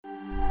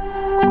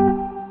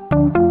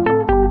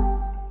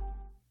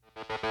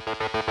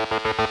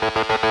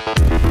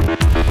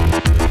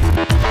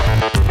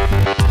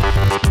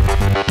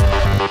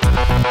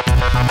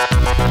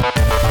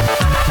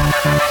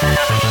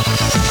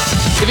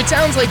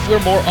if we're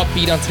more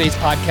upbeat on today's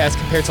podcast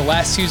compared to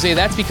last Tuesday,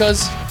 that's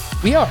because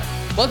we are.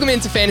 Welcome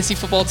into Fantasy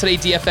Football Today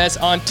DFS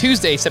on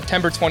Tuesday,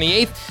 September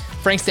 28th.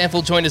 Frank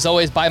Stanfield joined as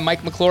always by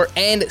Mike McClure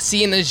and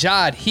Sia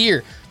Nejad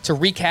here to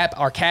recap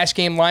our cash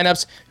game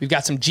lineups. We've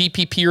got some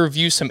GPP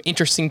reviews, some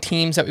interesting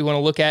teams that we want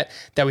to look at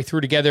that we threw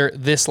together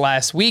this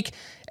last week.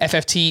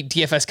 FFT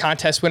DFS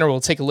contest winner, we'll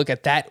take a look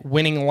at that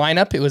winning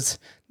lineup. It was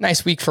a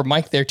nice week for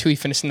Mike there too. He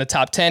finished in the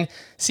top 10.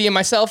 Sia and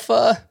myself,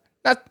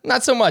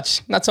 not so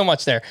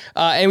much there.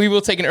 And we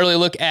will take an early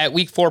look at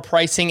week 4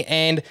 pricing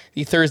and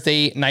the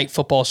Thursday night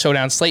football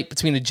showdown slate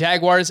between the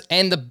Jaguars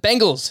and the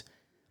Bengals.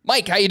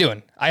 Mike, how you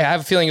doing? I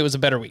have a feeling it was a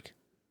better week.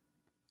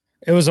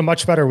 It was a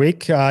much better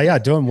week.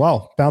 Doing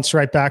well. Bounced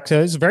right back to,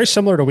 it's very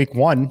similar to week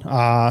 1.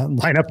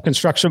 Lineup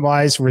construction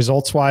wise,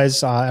 results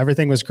wise,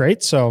 everything was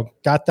great. So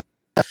got the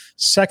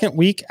second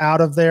week out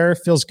of there.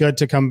 Feels good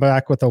to come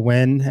back with a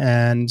win.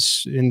 And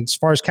as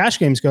far as cash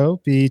games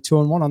go, be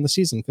 2-1 on the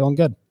season. Feeling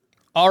good.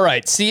 All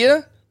right,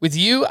 Sia, with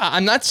you,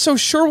 I'm not so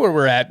sure where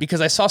we're at because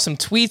I saw some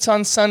tweets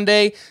on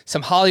Sunday,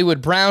 some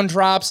Hollywood Brown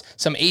drops,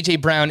 some A.J.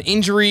 Brown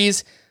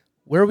injuries.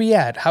 Where are we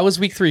at? How was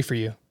week 3 for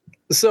you?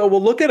 So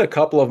we'll look at a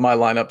couple of my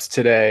lineups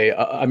today.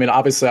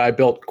 Obviously, I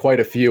built quite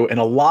a few, and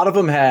a lot of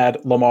them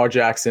had Lamar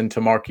Jackson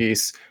to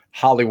Marquise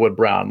Hollywood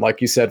Brown.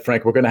 Like you said,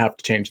 Frank, we're going to have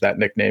to change that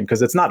nickname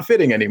because it's not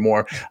fitting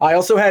anymore. I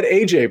also had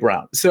A.J.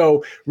 Brown.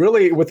 So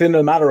really, within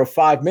a matter of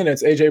 5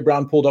 minutes, A.J.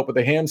 Brown pulled up with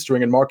a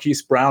hamstring, and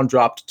Marquise Brown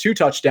dropped 2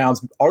 touchdowns,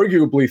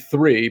 arguably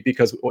 3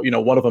 because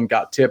one of them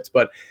got tipped.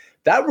 But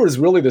that was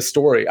really the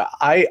story.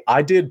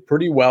 I did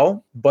pretty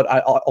well, but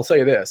I'll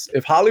say this.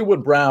 If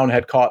Hollywood Brown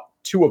had caught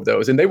 2 of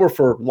those, and they were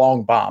for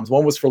long bombs,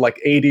 one was for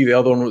like 80, the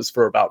other one was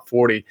for about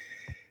 40,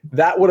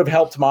 that would have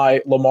helped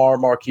my Lamar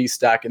Marquise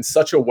stack in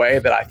such a way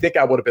that I think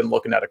I would have been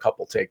looking at a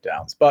couple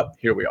takedowns. But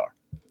here we are.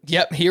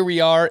 Yep, here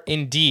we are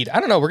indeed. I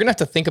don't know. We're going to have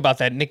to think about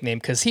that nickname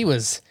because he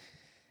was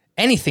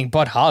anything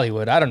but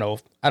Hollywood. I don't know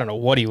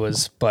what he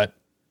was, but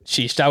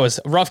sheesh, that was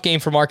a rough game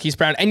for Marquise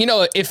Brown. And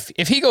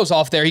if he goes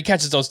off there, he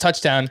catches those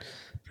touchdowns,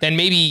 then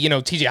maybe,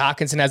 TJ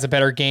Hawkinson has a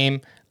better game.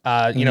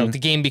 The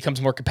game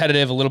becomes more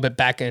competitive, a little bit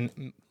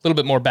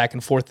more back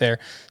and forth there.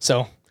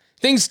 So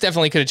things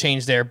definitely could have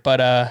changed there,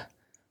 but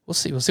we'll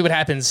see. We'll see what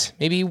happens.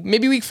 Maybe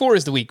week 4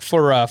 is the week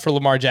for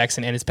Lamar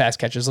Jackson and his pass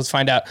catchers. Let's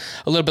find out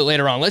a little bit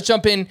later on. Let's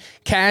jump in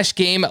cash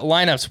game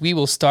lineups. We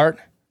will start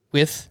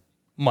with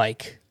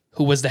Mike,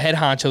 who was the head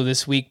honcho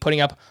this week, putting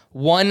up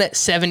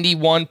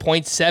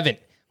 171.7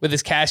 with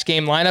his cash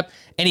game lineup,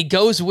 and he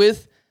goes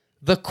with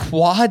the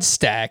quad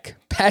stack.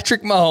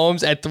 Patrick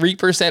Mahomes at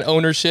 3%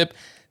 ownership,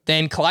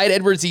 then Clyde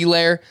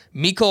Edwards-Helaire,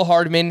 Mecole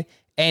Hardman,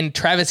 and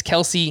Travis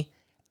Kelce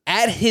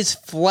at his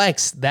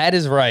flex. That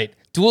is right.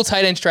 Dual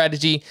tight end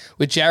strategy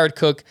with Jared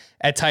Cook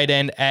at tight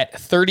end at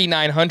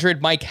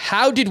 3,900. Mike,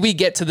 how did we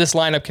get to this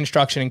lineup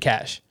construction in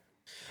cash?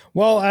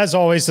 Well, as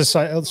always,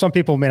 some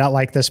people may not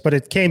like this, but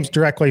it came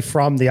directly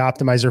from the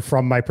optimizer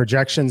from my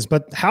projections.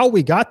 But how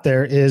we got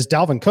there is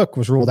Dalvin Cook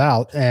was ruled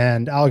out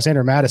and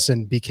Alexander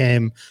Mattison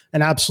became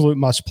an absolute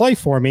must play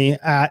for me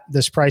at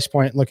this price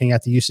point, looking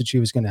at the usage he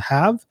was going to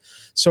have.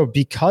 So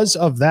because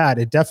of that,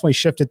 it definitely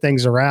shifted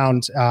things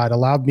around. It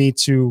allowed me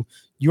to,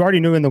 you already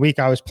knew in the week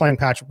I was playing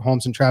Patrick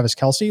Mahomes and Travis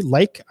Kelce,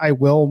 like I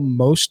will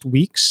most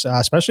weeks,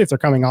 especially if they're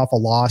coming off a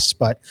loss.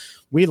 But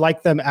we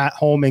like them at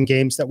home in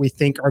games that we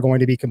think are going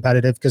to be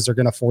competitive because they're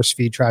going to force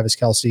feed Travis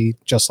Kelce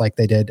just like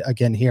they did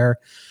again here.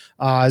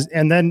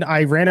 And then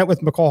I ran it with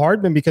Mecole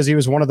Hardman because he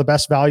was one of the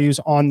best values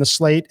on the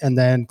slate. And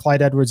then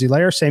Clyde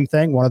Edwards-Helaire, same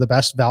thing, one of the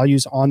best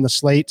values on the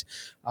slate.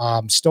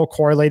 Still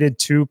correlated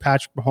to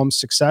Patrick Mahomes'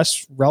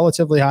 success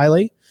relatively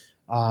highly.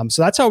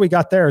 So that's how we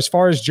got there. As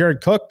far as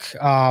Jared Cook,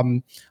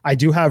 I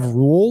do have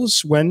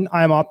rules when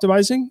I'm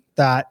optimizing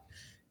that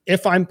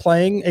if I'm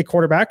playing a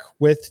quarterback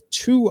with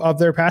 2 of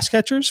their pass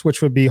catchers,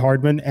 which would be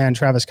Hardman and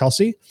Travis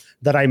Kelce,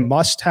 that I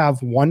must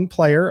have one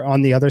player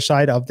on the other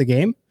side of the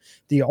game.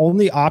 The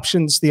only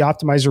options the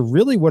optimizer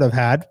really would have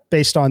had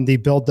based on the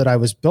build that I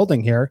was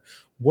building here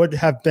would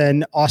have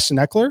been Austin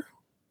Eckler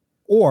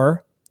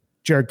or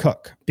Jared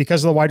Cook.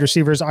 Because of the wide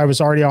receivers, I was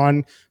already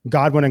on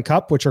Godwin and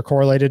Kupp, which are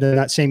correlated in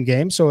that same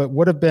game. So it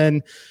would have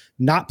been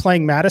not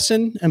playing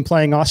Madison and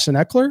playing Austin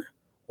Eckler,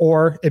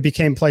 or it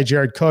became play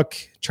Jared Cook,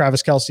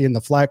 Travis Kelce in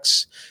the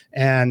flex.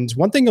 And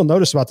one thing you'll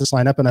notice about this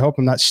lineup, and I hope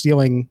I'm not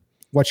stealing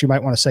what you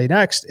might want to say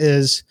next,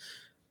 is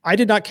I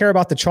did not care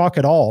about the chalk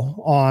at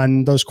all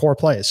on those core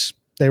plays.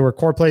 They were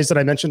core plays that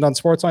I mentioned on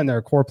Sportsline. They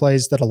were core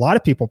plays that a lot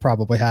of people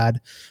probably had.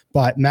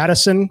 But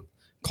Madison,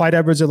 Clyde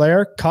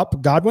Edwards-Helaire,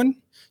 Kupp,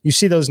 Godwin, you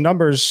see those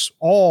numbers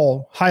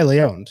all highly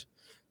owned.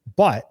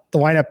 But the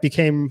lineup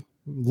became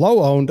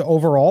low owned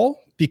overall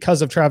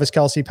because of Travis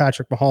Kelce,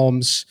 Patrick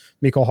Mahomes,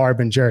 Mecole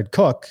Hardman, Jared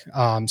Cook.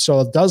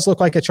 So it does look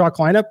like a chalk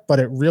lineup, but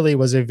it really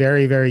was a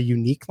very, very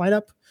unique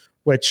lineup,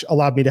 which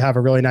allowed me to have a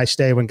really nice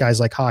day when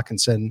guys like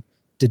Hawkinson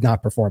did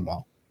not perform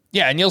well.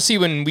 Yeah, and you'll see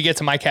when we get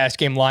to my cash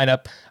game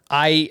lineup,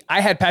 I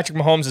had Patrick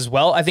Mahomes as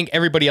well. I think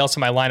everybody else in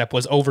my lineup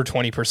was over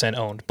 20%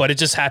 owned, but it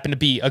just happened to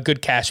be a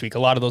good cash week. A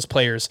lot of those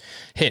players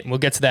hit, and we'll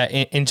get to that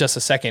in just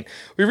a second.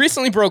 We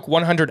recently broke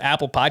 100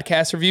 Apple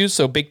Podcast reviews,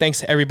 so big thanks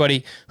to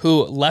everybody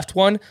who left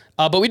one.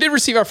 But we did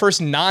receive our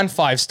first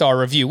non-5-star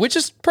review, which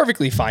is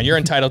perfectly fine. You're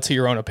entitled to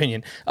your own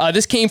opinion.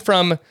 This came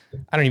from,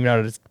 I don't even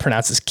know how to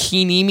pronounce this,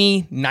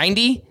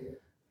 Kinimi90.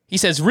 He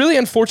says, really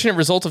unfortunate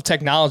result of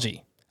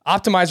technology.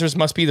 Optimizers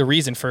must be the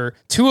reason for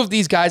two of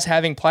these guys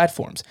having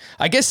platforms.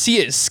 I guess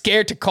Sia is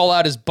scared to call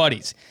out his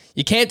buddies.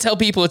 You can't tell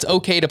people it's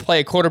okay to play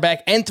a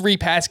quarterback and 3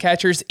 pass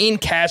catchers in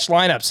cash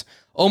lineups.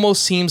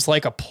 Almost seems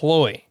like a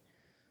ploy,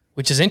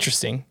 which is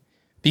interesting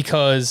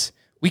because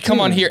we come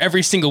on here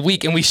every single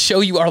week and we show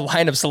you our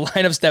lineups, the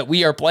lineups that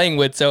we are playing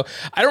with. So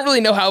I don't really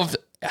know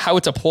how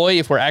it's a ploy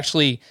if we're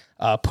actually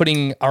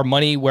putting our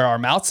money where our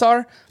mouths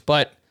are.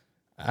 But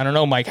I don't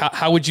know, Mike,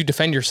 how would you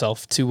defend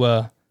yourself to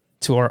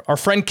our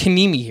friend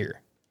Kanimi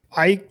here?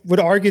 I would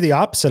argue the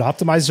opposite.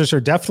 Optimizers are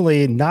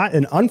definitely not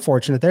an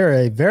unfortunate. They're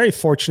a very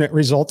fortunate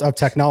result of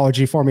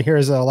technology for me here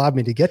as it allowed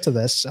me to get to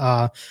this.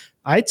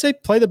 I'd say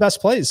play the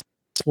best plays.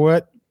 It's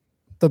what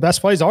the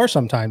best plays are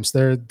sometimes.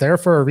 They're there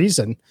for a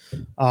reason.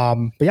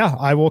 But yeah,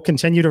 I will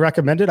continue to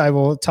recommend it. I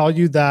will tell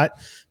you that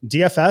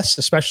DFS,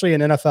 especially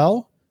in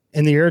NFL,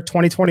 in the year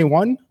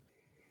 2021,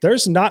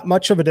 there's not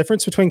much of a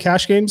difference between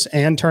cash games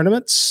and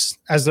tournaments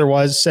as there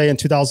was, say, in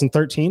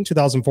 2013,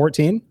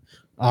 2014.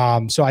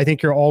 So I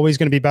think you're always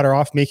going to be better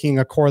off making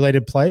a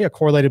correlated play. A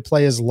correlated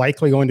play is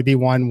likely going to be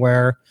one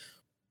where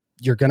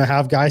you're going to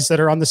have guys that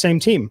are on the same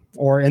team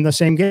or in the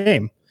same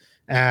game.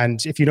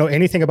 And if you know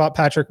anything about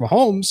Patrick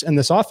Mahomes and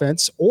this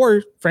offense,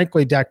 or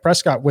frankly, Dak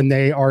Prescott, when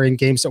they are in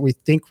games that we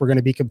think we're going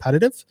to be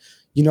competitive,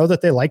 you know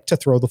that they like to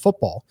throw the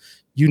football.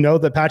 You know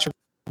that Patrick,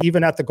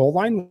 even at the goal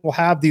line, will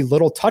have the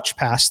little touch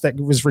pass that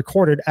was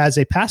recorded as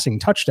a passing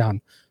touchdown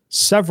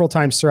several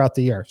times throughout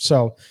the year.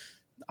 So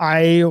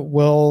I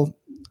will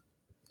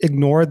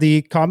ignore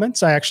the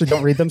comments. I actually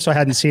don't read them, so I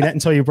hadn't seen it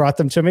until you brought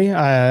them to me.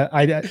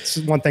 It's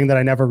one thing that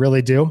I never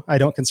really do. I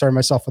don't concern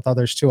myself with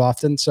others too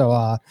often.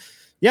 So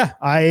yeah,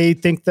 I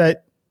think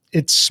that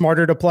it's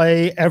smarter to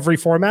play every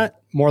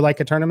format more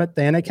like a tournament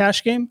than a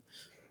cash game,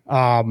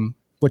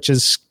 which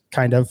is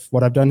kind of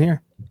what I've done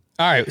here.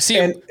 All right. See,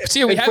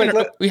 we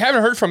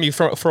haven't heard from you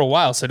for a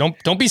while, so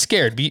don't be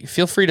scared.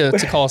 Feel free to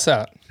call us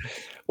out.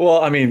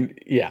 Well, I mean,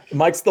 yeah,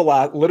 Mike's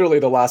literally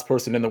the last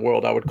person in the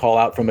world I would call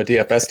out from a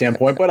DFS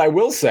standpoint. But I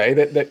will say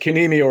that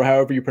Kanimi, or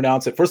however you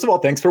pronounce it, first of all,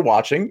 thanks for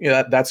watching.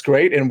 Yeah, that's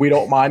great, and we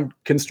don't mind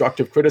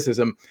constructive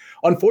criticism.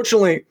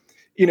 Unfortunately,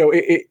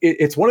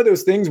 it's one of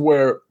those things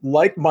where,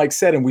 like Mike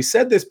said, and we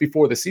said this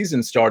before the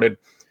season started,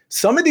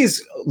 some of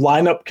these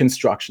lineup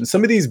constructions,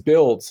 some of these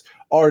builds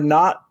are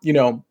not,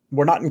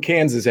 we're not in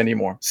Kansas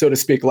anymore, so to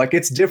speak. Like,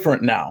 it's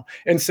different now.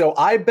 And so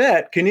I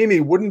bet Kanimi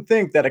wouldn't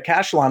think that a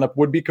cash lineup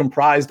would be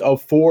comprised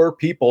of 4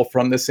 people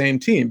from the same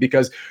team,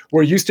 because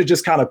we're used to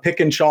just kind of pick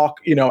and chalk,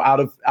 out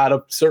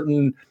of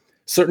certain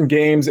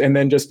games and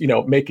then just,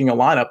 making a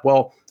lineup.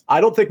 Well, I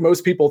don't think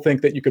most people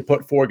think that you could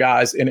put 4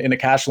 guys in a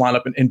cash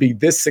lineup and be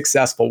this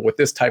successful with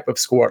this type of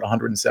score at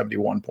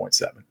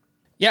 171.7.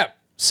 Yeah.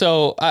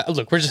 So,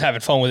 look, we're just having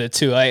fun with it,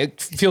 too.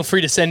 Feel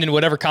free to send in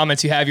whatever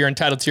comments you have. You're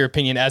entitled to your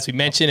opinion, as we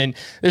mentioned. And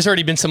there's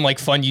already been some,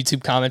 fun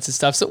YouTube comments and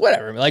stuff. So,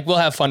 whatever. We'll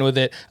have fun with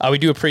it. We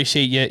do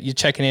appreciate you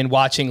checking in,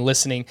 watching,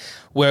 listening,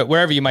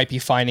 wherever you might be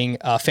finding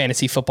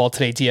Fantasy Football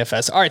Today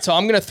DFS. All right, so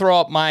I'm going to throw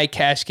up my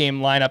cash game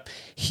lineup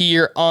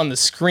here on the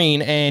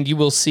screen, and you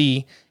will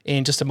see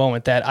in just a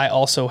moment that I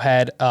also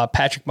had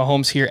Patrick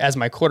Mahomes here as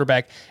my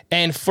quarterback.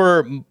 And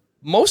for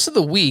most of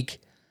the week,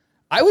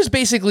 I was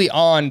basically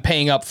on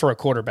paying up for a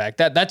quarterback.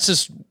 That's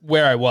just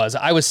where I was.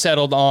 I was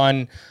settled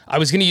on, I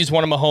was going to use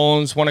one of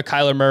Mahomes, one of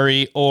Kyler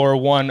Murray, or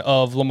one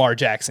of Lamar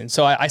Jackson.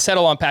 So I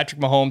settled on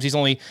Patrick Mahomes. He's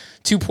only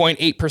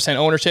 2.8%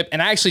 ownership,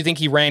 and I actually think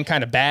he ran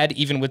kind of bad,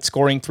 even with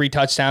scoring 3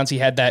 touchdowns. He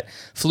had that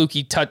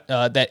fluky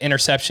that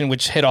interception,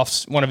 which hit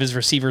off one of his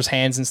receivers'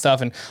 hands and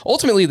stuff, and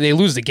ultimately they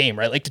lose the game,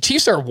 right? The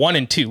Chiefs are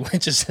 1-2,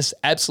 which is just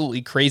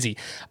absolutely crazy.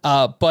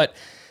 But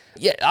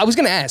yeah, I was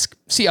going to ask,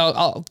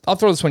 I'll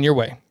throw this one your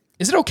way.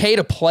 Is it okay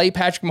to play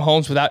Patrick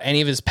Mahomes without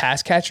any of his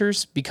pass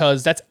catchers?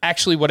 Because that's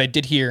actually what I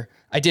did here.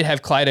 I did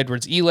have Clyde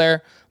Edwards-Helaire,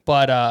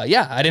 but I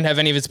didn't have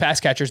any of his pass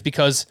catchers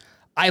because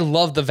I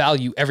love the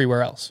value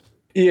everywhere else.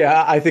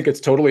 Yeah, I think it's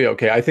totally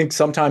okay. I think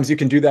sometimes you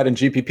can do that in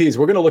GPPs.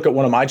 We're going to look at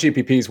one of my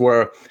GPPs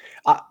where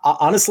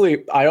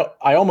honestly,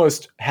 I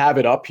almost have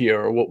it up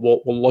here.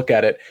 We'll look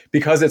at it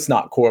because it's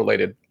not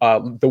correlated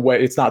the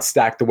way it's not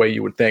stacked the way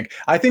you would think.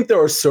 I think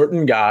there are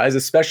certain guys,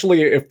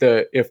 especially if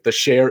the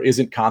share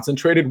isn't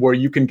concentrated, where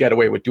you can get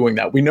away with doing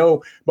that. We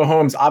know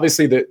Mahomes,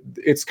 obviously, that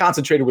it's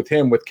concentrated with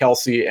him, with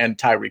Kelce and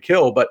Tyreek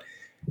Hill, but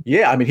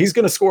yeah, I mean, he's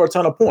going to score a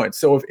ton of points.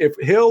 So if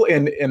Hill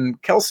and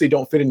Kelce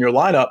don't fit in your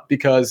lineup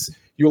because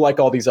you like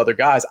all these other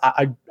guys,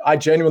 I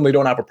genuinely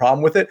don't have a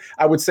problem with it.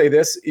 I would say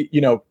this,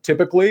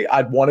 typically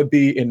I'd want to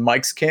be in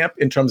Mike's camp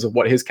in terms of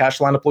what his cash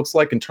lineup looks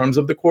like in terms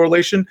of the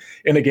correlation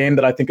in a game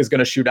that I think is going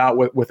to shoot out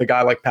with a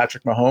guy like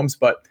Patrick Mahomes.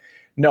 But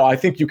no, I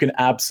think you can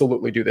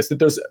absolutely do this.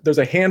 There's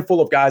a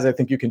handful of guys I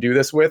think you can do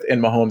this with,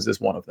 and Mahomes is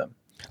one of them.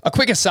 A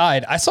quick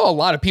aside, I saw a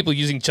lot of people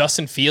using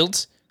Justin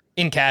Fields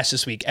in cash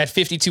this week at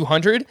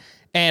 5,200,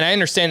 and I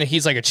understand that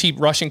he's like a cheap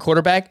rushing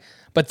quarterback,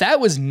 but that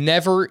was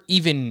never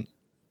even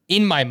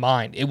in my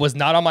mind. It was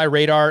not on my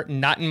radar,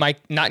 not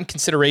in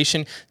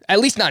consideration, at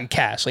least not in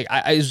cash. Like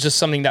it was just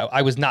something that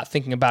I was not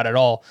thinking about at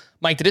all.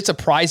 Mike, did it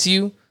surprise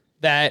you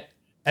that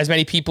as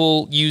many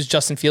people use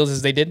Justin Fields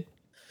as they did?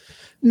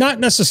 Not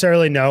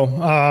necessarily, no.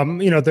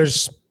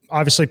 There's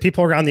obviously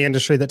people around the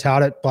industry that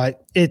tout it,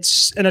 but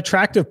it's an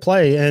attractive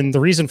play. And the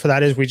reason for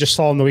that is we just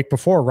saw him the week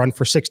before run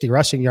for 60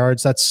 rushing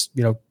yards. That's,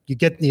 you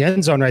get in the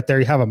end zone right there.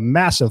 You have a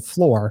massive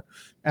floor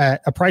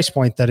at a price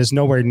point that is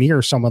nowhere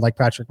near someone like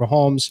Patrick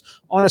Mahomes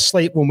on a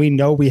slate when we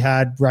know we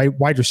had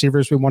wide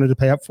receivers we wanted to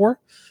pay up for.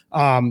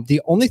 The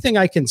only thing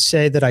I can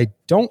say that I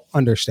don't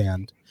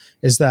understand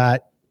is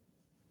that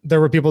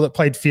there were people that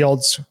played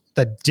Fields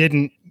that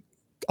didn't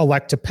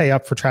elect to pay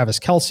up for Travis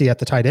Kelce at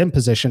the tight end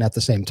position at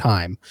the same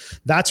time.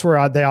 That's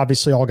where they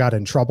obviously all got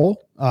in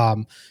trouble.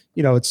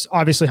 It's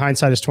obviously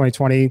hindsight is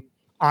 2020.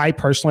 I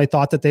personally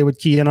thought that they would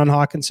key in on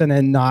Hawkinson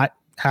and not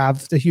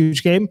have the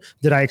huge game.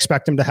 Did I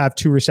expect him to have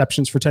 2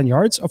 receptions for 10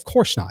 yards? Of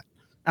course not.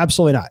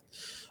 Absolutely not.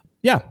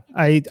 Yeah,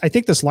 I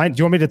think this line, do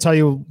you want me to tell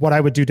you what I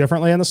would do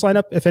differently on this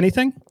lineup, if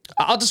anything?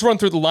 I'll just run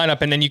through the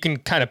lineup and then you can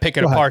kind of pick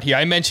it apart here.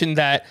 I mentioned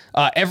that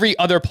every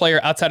other player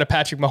outside of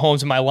Patrick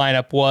Mahomes in my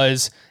lineup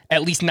was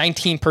at least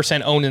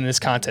 19% owned in this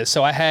contest.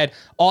 So I had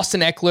Austin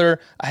Eckler,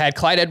 I had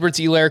Clyde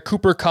Edwards-Helaire,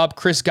 Cooper Kupp,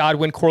 Chris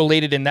Godwin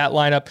correlated in that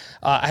lineup.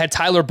 I had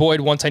Tyler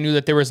Boyd once I knew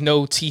that there was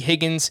no T.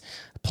 Higgins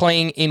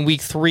playing in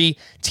week 3.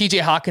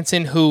 TJ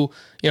Hawkinson, who,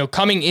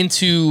 coming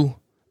into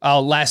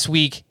last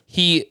week,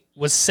 he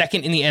was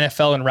second in the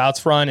NFL in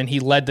routes run, and he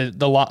led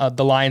the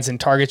Lions in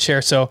target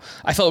share. So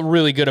I felt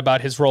really good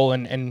about his role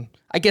and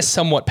I guess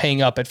somewhat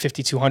paying up at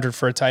 5,200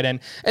 for a tight end.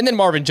 And then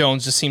Marvin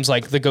Jones just seems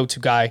like the go-to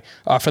guy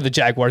for the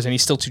Jaguars, and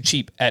he's still too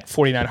cheap at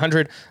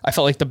 4,900. I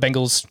felt like the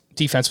Bengals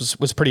defense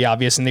was pretty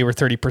obvious, and they were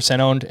 30%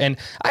 owned. And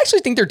I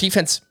actually think their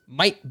defense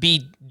might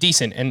be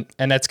decent,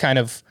 and that's kind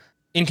of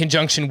in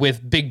conjunction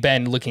with Big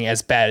Ben looking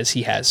as bad as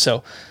he has.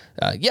 So,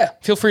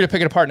 feel free to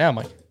pick it apart now,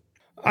 Mike.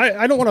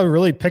 I don't want to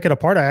really pick it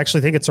apart. I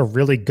actually think it's a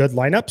really good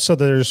lineup. So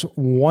there's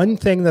one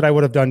thing that I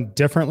would have done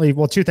differently.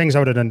 Well, 2 things I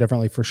would have done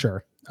differently for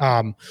sure.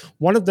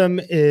 One of them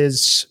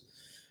is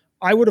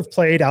I would have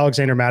played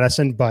Alexander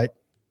Mattison, but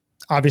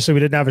obviously we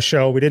didn't have a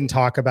show. We didn't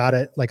talk about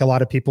it. Like a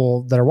lot of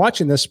people that are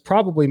watching this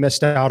probably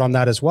missed out on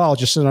that as well.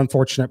 Just an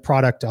unfortunate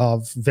product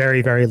of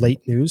very, very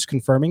late news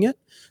confirming it.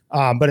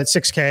 But at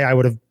 6K, I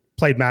would have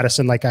played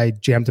Madison like I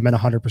jammed him in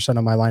 100%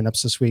 of my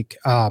lineups this week.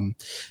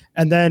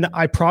 And then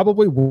I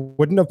probably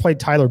wouldn't have played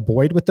Tyler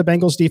Boyd with the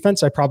Bengals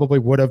defense. I probably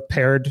would have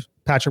paired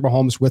Patrick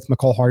Mahomes with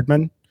Mecole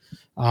Hardman.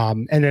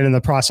 And then in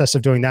the process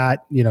of doing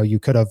that, you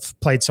could have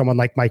played someone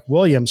like Mike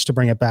Williams to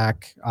bring it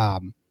back.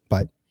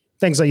 But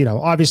things that,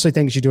 obviously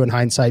things you do in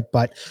hindsight.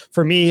 But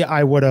for me,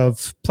 I would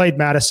have played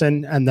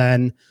Madison, and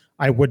then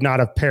I would not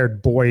have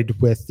paired Boyd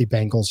with the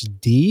Bengals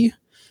D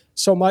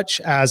so much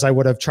as I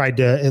would have tried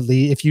to, at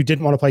least if you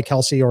didn't want to play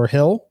Kelce or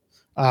Hill,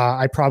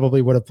 I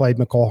probably would have played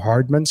Mecole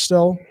Hardman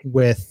still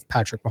with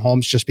Patrick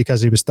Mahomes just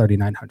because he was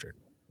 3,900.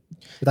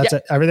 But that's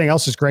it. Everything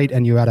else is great,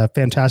 and you had a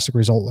fantastic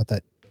result with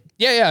it.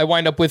 Yeah. I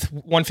wind up with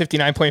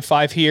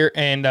 159.5 here,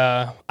 and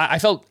I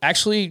felt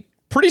actually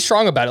pretty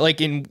strong about it.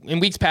 Like in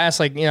weeks past,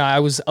 I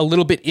was a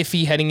little bit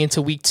iffy heading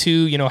into week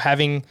 2,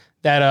 having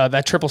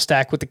that triple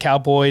stack with the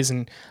Cowboys,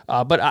 and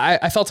but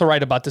I felt all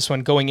right about this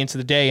one going into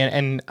the day,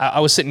 and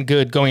I was sitting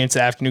good going into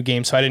the afternoon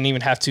game, so I didn't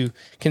even have to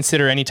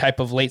consider any type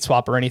of late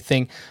swap or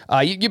anything.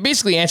 You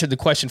basically answered the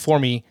question for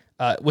me.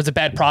 Was a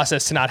bad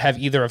process to not have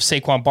either of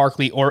Saquon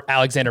Barkley or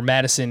Alexander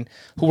Mattison,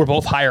 who were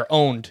both higher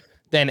owned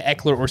than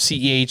Eckler or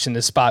CEH in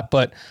this spot.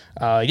 But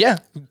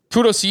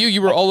kudos to you.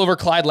 You were all over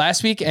Clyde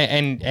last week,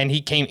 and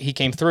he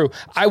came through.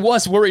 I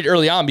was worried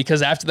early on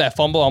because after that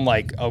fumble, I'm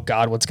like, oh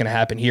God, what's going to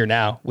happen here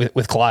now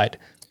with Clyde?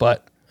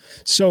 But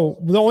so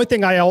the only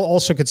thing I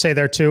also could say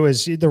there too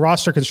is the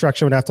roster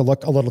construction would have to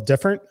look a little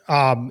different.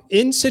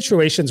 In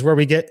situations where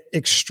we get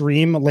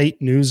extreme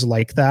late news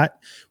like that,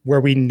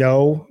 where we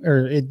know,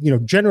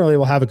 generally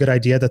we'll have a good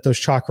idea that those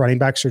chalk running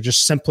backs are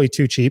just simply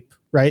too cheap,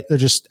 right? They're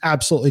just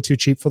absolutely too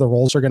cheap for the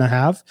roles they're going to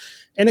have.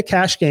 In a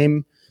cash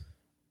game,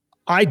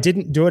 I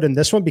didn't do it in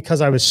this one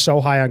because I was so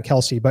high on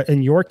Kelce. But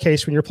in your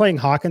case, when you're playing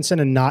Hawkinson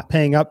and not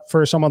paying up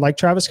for someone like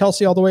Travis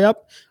Kelce all the way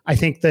up, I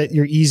think that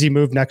your easy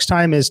move next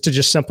time is to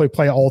just simply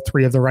play all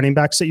 3 of the running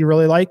backs that you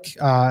really like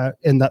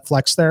in that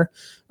flex there.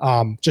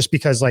 Just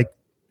because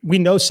we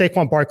know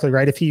Saquon Barkley,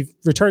 right? If he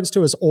returns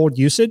to his old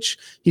usage,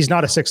 he's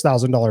not a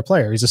 $6,000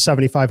 player. He's a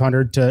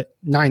 $7,500 to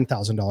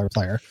 $9,000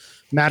 player.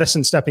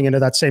 Madison stepping into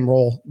that same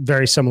role,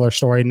 very similar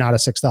story, not a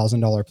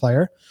 $6,000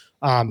 player.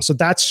 So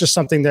that's just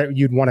something that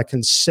you'd want to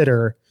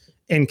consider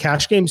in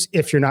cash games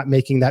if you're not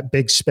making that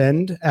big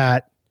spend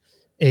at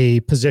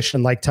a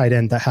position like tight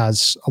end that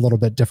has a little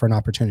bit different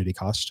opportunity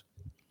cost.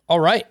 All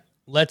right,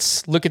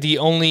 let's look at the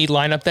only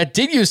lineup that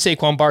did use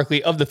Saquon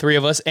Barkley of the three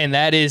of us, and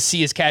that is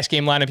Sia's cash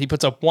game lineup. He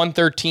puts up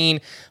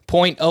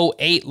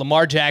 113.08.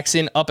 Lamar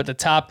Jackson up at the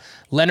top.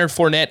 Leonard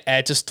Fournette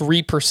at just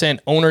 3%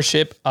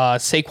 ownership.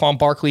 Saquon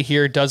Barkley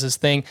here does his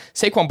thing.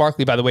 Saquon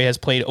Barkley, by the way, has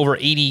played over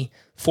 84%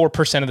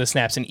 of the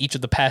snaps in each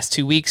of the past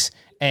 2 weeks,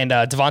 and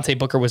Devontae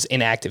Booker was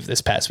inactive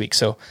this past week.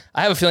 So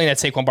I have a feeling that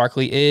Saquon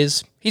Barkley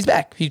he's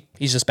back.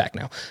 He's just back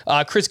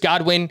now. Chris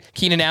Godwin,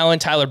 Keenan Allen,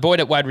 Tyler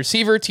Boyd at wide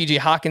receiver, TJ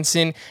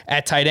Hawkinson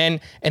at tight end,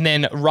 and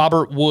then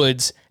Robert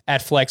Woods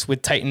at flex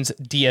with Titans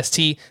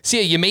DST.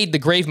 Sia, you made the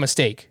grave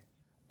mistake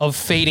of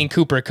fading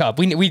Cooper Kupp.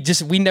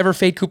 We never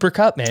fade Cooper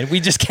Kupp, man. We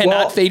just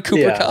cannot fade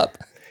Cooper Kupp.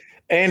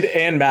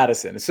 And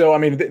Madison. So, I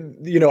mean,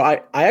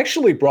 I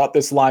actually brought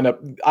this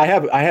lineup. I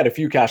had a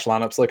few cash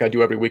lineups like I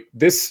do every week.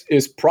 This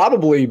is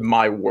probably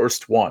my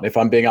worst one, if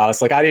I'm being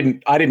honest. Like I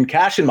didn't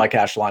cash in my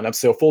cash lineup.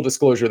 So full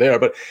disclosure there.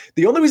 But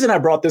the only reason I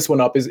brought this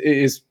one up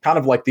is kind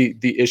of like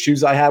the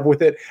issues I have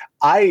with it.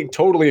 I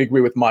totally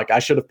agree with Mike. I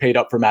should have paid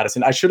up for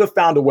Madison. I should have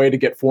found a way to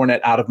get Fournette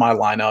out of my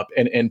lineup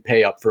and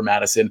pay up for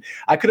Madison.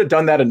 I could have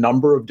done that a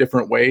number of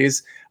different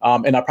ways.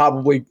 And I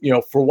probably,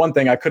 for one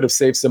thing, I could have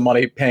saved some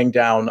money paying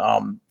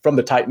down from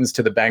the Titans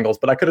to the Bengals,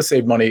 but I could have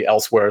saved money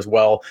elsewhere as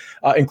well,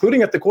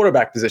 including at the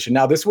quarterback position.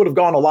 Now, this would have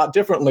gone a lot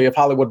differently if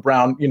Hollywood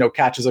Brown,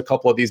 catches a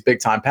couple of these big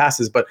time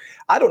passes, but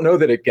I don't know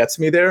that it gets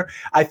me there.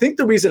 I think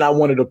the reason I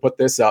wanted to put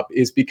this up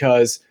is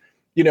because,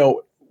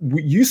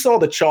 you saw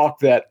the chalk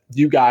that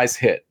you guys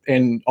hit,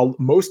 and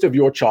most of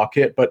your chalk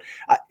hit, but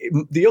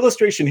the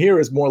illustration here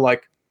is more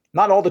like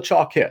not all the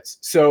chalk hits.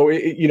 So,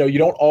 you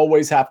don't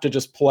always have to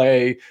just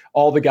play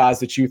all the guys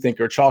that you think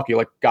are chalky.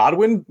 Like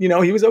Godwin,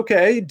 he was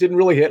okay, didn't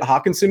really hit.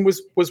 Hawkinson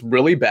was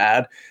really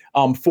bad.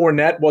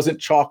 Fournette wasn't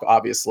chalk,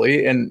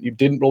 obviously, and you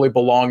didn't really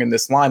belong in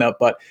this lineup.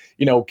 But,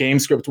 game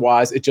script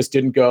wise, it just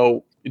didn't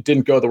go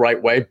the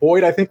right way.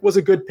 Boyd, I think, was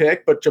a good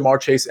pick, but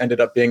Jamar Chase ended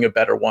up being a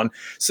better one.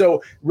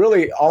 So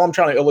really, all I'm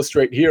trying to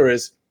illustrate here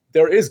is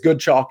there is good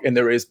chalk and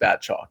there is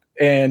bad chalk.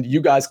 And you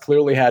guys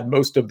clearly had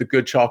most of the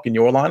good chalk in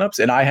your lineups,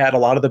 and I had a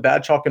lot of the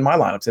bad chalk in my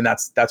lineups, and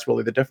that's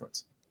really the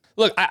difference.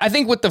 Look, I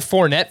think with the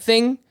Fournette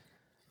thing,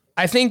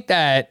 I think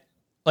that,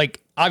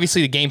 like,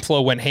 obviously the game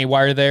flow went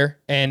haywire there,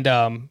 and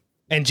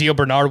Gio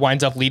Bernard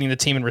winds up leading the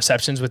team in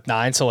receptions with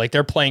 9. So, like,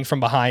 they're playing from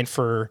behind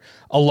for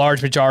a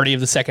large majority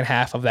of the second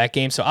half of that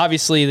game. So,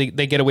 obviously,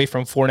 they get away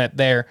from Fournette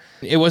there.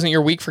 It wasn't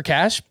your week for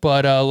cash,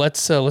 but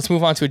let's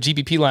move on to a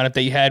GPP lineup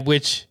that you had,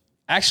 which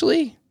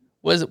actually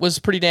was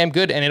pretty damn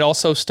good. And it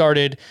also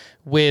started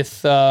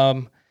with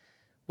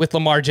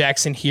Lamar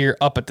Jackson here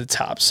up at the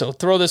top. So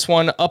throw this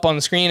one up on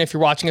the screen if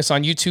you're watching us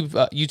on YouTube,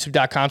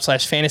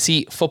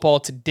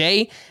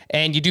 youtube.com/fantasyfootballtoday.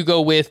 And you do go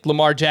with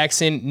Lamar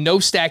Jackson, no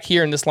stack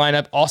here in this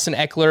lineup, Austin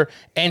Eckler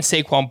and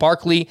Saquon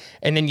Barkley.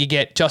 And then you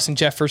get Justin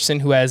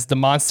Jefferson, who has the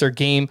monster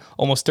game,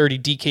 almost 30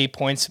 DK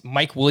points.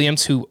 Mike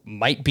Williams, who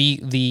might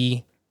be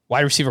the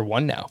wide receiver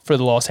 1 now for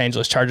the Los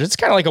Angeles Chargers. It's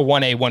kind of like a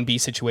 1A, 1B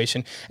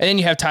situation. And then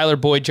you have Tyler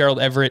Boyd,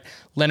 Gerald Everett,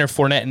 Leonard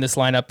Fournette in this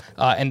lineup,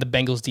 and the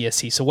Bengals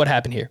DSC. So what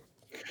happened here?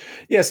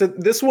 Yeah, so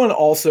this one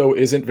also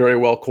isn't very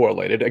well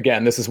correlated.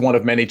 Again, this is one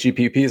of many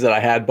GPPs that I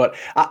had, but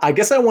I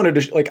guess I wanted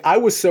to, I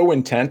was so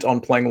intent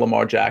on playing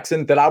Lamar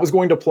Jackson that I was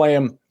going to play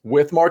him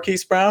with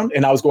Marquise Brown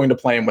and I was going to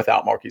play him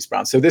without Marquise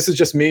Brown. So this is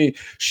just me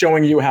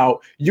showing you how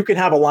you can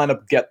have a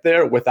lineup get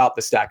there without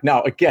the stack.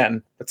 Now,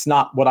 again, that's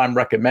not what I'm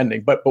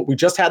recommending, but we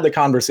just had the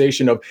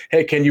conversation of,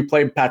 hey, can you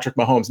play Patrick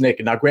Mahomes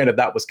naked? Now, granted,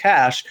 that was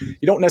cash.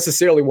 You don't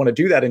necessarily want to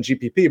do that in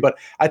GPP, but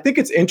I think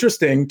it's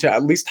interesting to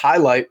at least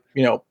highlight,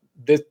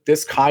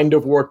 this kind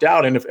of worked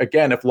out. And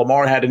if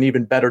Lamar had an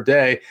even better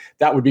day,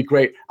 that would be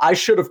great. I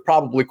should have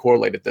probably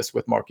correlated this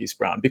with Marquise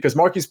Brown, because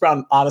Marquise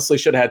Brown honestly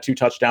should have had 2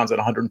 touchdowns and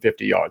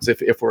 150 yards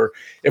if we're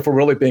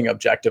really being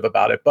objective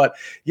about it. But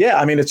yeah,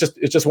 I mean, it's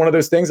just one of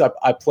those things.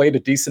 I played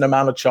a decent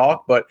amount of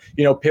chalk, but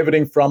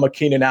pivoting from a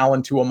Keenan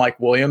Allen to a Mike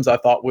Williams, I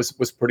thought was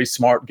pretty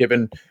smart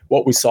given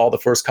what we saw the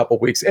first couple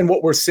of weeks and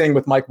what we're seeing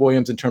with Mike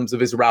Williams in terms of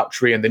his route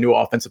tree and the new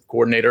offensive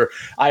coordinator.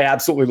 I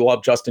absolutely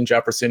love Justin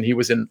Jefferson. He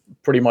was in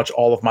pretty much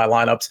all of my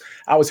lineups.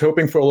 I was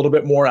hoping for a little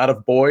bit more out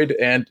of Boyd,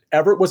 and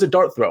Everett was a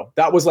dart throw.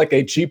 That was like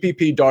a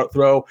GPP dart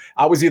throw.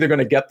 I was either going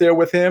to get there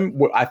with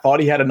him. I thought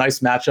he had a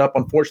nice matchup.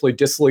 Unfortunately,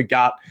 Disley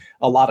got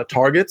a lot of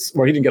targets,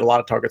 or he didn't get a lot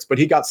of targets, but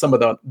he got some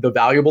of the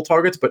valuable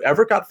targets. But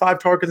Everett got 5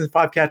 targets and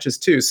 5 catches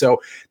too. So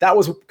that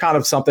was kind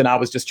of something I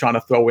was just trying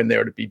to throw in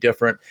there to be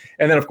different.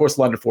 And then, of course,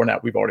 Leonard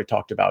Fournette, we've already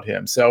talked about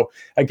him. So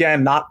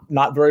again, not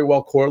very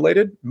well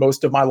correlated.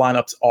 Most of my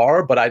lineups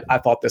are, but I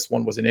thought this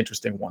one was an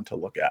interesting one to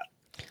look at.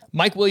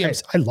 Mike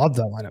Williams. I love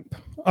that lineup.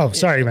 Oh,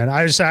 sorry, man.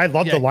 I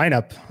love the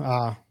lineup.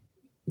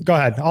 Go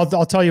ahead.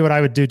 I'll tell you what I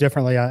would do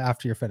differently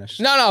after you're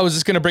finished. No, I was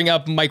just going to bring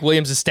up Mike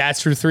Williams'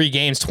 stats through 3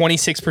 games,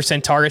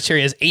 26% target share.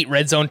 He has 8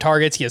 red zone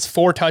targets. He has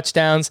 4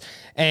 touchdowns.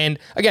 And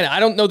again, I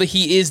don't know that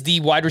he is the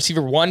wide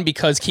receiver 1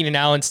 because Keenan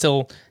Allen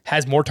still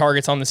has more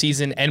targets on the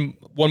season and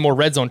 1 more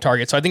red zone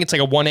target. So I think it's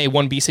like a 1A,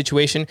 1B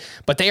situation,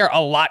 but they are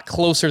a lot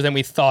closer than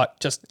we thought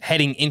just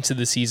heading into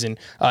the season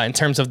in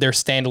terms of their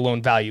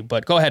standalone value.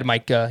 But go ahead,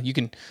 Mike. You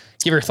can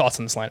give your thoughts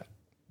on this lineup.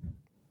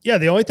 Yeah,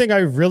 the only thing I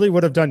really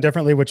would have done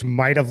differently, which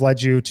might have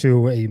led you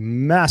to a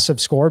massive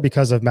score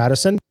because of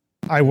Madison,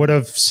 I would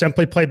have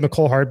simply played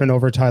Mecole Hardman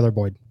over Tyler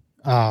Boyd.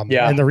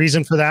 And the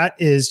reason for that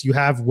is you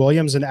have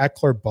Williams and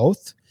Eckler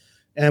both.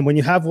 And when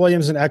you have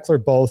Williams and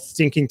Eckler both,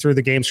 thinking through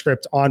the game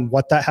script on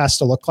what that has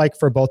to look like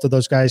for both of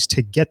those guys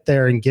to get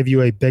there and give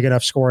you a big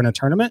enough score in a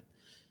tournament,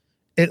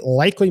 it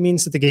likely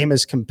means that the game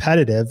is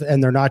competitive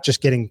and they're not just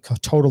getting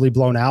totally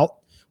blown out,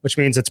 which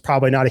means it's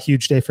probably not a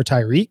huge day for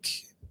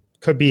Tyreek.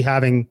 Could be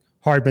having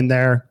Hardman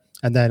there,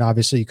 and then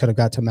obviously you could have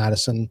got to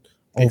Madison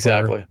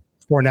over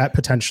Fournette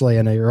potentially,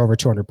 and you're over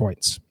 200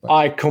 points. But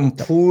I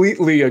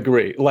completely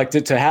agree. Like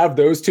to have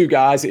those two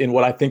guys in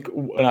what I think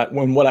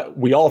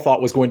we all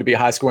thought was going to be a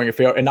high scoring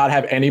affair and not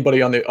have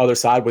anybody on the other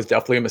side was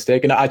definitely a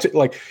mistake.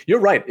 And you're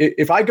right.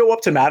 If I go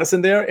up to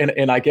Madison there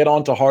and I get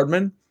on to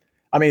Hardman,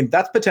 I mean,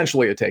 that's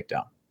potentially a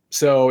takedown.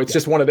 So it's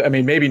just one of the, I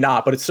mean, maybe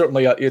not, but it's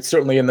certainly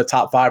in the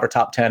top 5 or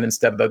top 10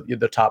 instead of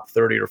the top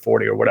 30 or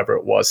 40 or whatever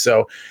it was.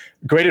 So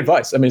great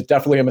advice. I mean, it's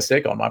definitely a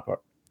mistake on my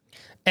part.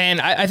 And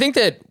I think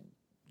that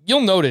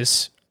you'll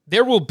notice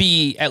there will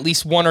be at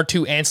least one or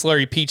two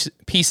ancillary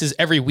pieces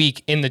every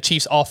week in the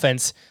Chiefs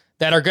offense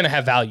that are going to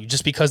have value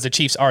just because the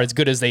Chiefs are as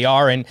good as they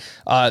are. And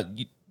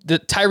the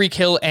Tyreek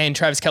Hill and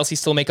Travis Kelce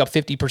still make up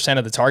 50%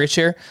 of the target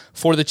share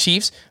for the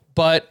Chiefs,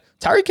 but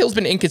Tyreek Hill's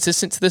been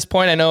inconsistent to this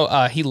point. I know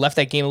he left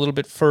that game a little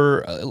bit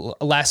for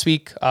last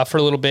week for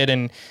a little bit,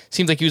 and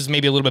seems like he was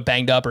maybe a little bit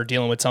banged up or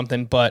dealing with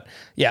something. But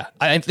yeah,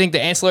 I think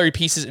the ancillary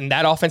pieces in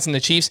that offense in the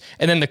Chiefs,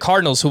 and then the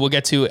Cardinals, who we'll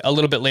get to a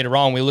little bit later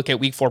on, we look at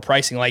Week 4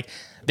 pricing, like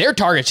their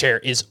target share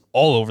is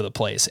all over the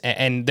place,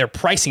 and their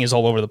pricing is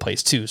all over the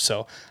place too.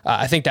 So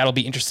I think that'll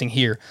be interesting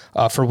here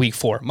for Week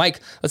 4. Mike,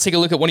 let's take a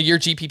look at one of your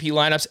GPP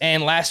lineups.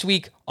 And last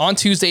week on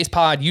Tuesday's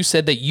pod, you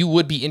said that you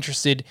would be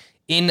interested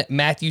in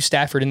Matthew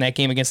Stafford in that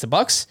game against the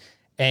Bucs,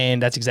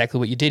 and that's exactly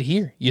what you did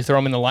here. You throw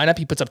him in the lineup,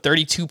 he puts up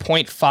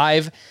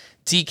 32.5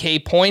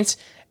 DK points,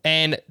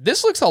 and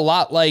this looks a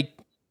lot like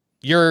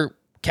your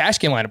cash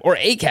game lineup, or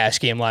a cash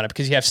game lineup,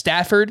 because you have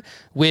Stafford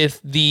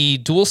with the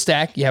dual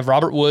stack, you have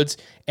Robert Woods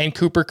and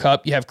Cooper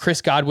Kupp, you have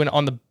Chris Godwin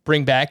on the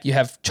bring back, you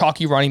have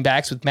chalky running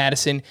backs with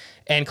Madison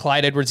and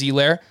Clyde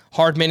Edwards-Helaire,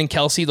 Hardman and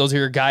Kelce, those are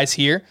your guys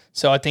here,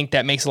 so I think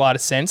that makes a lot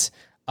of sense.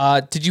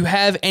 Did you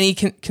have any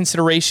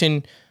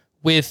consideration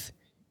with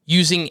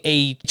using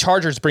a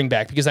Chargers bring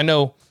back? Because I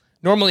know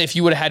normally if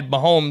you would have had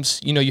Mahomes,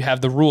 you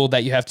have the rule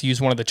that you have to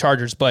use one of the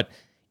Chargers, but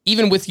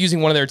even with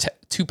using one of their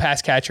two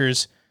pass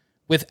catchers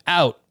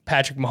without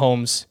Patrick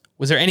Mahomes,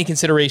 was there any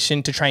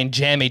consideration to try and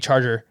jam a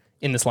Charger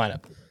in this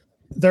lineup?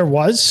 There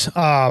was.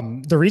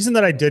 The reason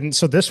that I didn't,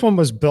 so this one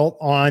was built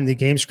on the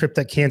game script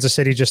that Kansas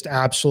City just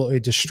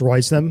absolutely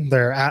destroys them.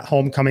 They're at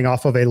home coming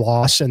off of a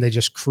loss and they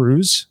just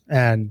cruise.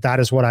 And that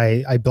is what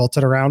I built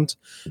it around.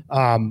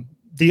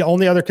 The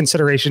only other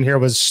consideration here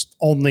was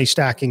only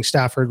stacking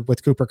Stafford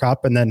with Cooper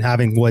Kupp and then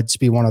having Woods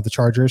be one of the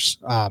Chargers.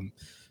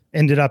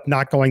 Ended up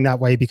not going that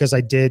way because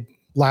I did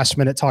last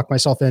minute talk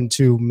myself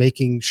into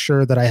making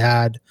sure that I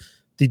had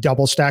the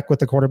double stack with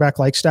the quarterback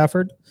like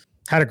Stafford.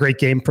 Had a great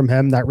game from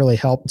him. That really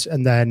helped.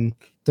 And then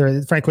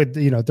frankly,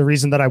 the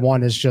reason that I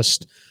won is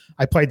just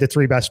I played the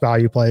 3 best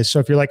value plays. So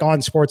if you're like on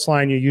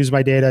Sportsline, you use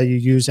my data, you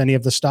use any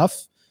of the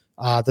stuff,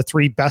 the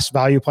 3 best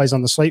value plays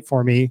on the slate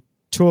for me,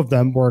 2 of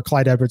them were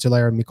Clyde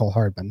Edwards-Helaire and Mecole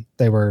Hardman.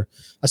 They were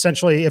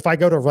essentially, if I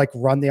go to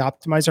run the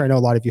optimizer, I know a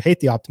lot of you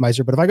hate the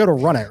optimizer, but if I go to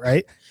run it,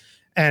 right,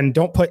 and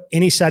don't put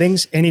any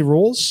settings, any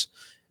rules,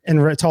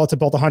 and tell it to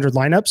build 100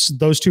 lineups,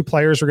 those 2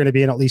 players are going to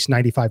be in at least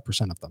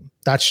 95% of them.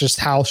 That's just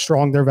how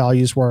strong their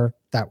values were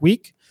that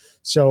week.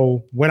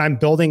 So when I'm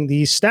building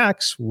these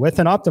stacks with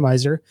an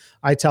optimizer,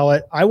 I tell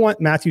it, I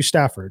want Matthew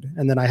Stafford.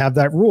 And then I have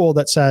that rule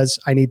that says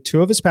I need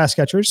 2 of his pass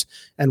catchers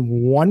and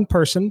 1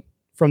 person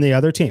from the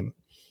other team.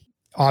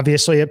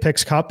 Obviously, it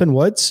picks Kupp and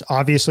Woods.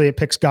 Obviously, it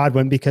picks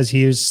Godwin because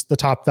he's the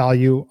top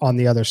value on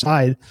the other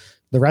side.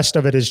 The rest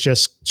of it is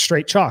just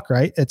straight chalk,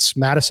 right? It's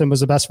Madison was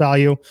the best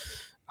value.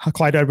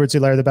 Clyde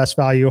Edwards-Helaire the best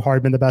value,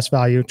 Hardman the best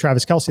value,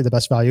 Travis Kelce the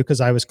best value, because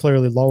I was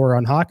clearly lower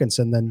on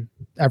Hawkinson than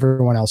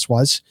everyone else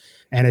was.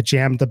 And it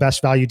jammed the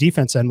best value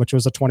defense in, which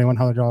was a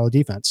 $2,100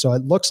 defense. So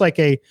it looks like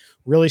a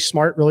really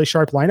smart, really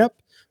sharp lineup,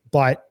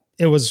 but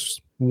it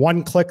was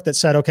one click that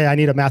said, okay, I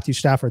need a Matthew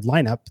Stafford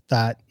lineup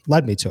that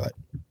led me to it.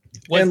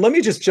 And let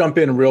me just jump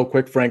in real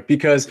quick, Frank,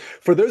 because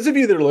for those of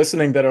you that are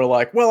listening that are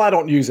like, well, I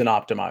don't use an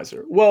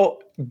optimizer. Well,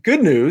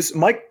 good news,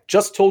 Mike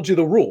just told you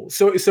the rules.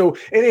 So,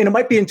 and it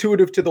might be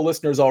intuitive to the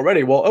listeners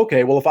already. Well,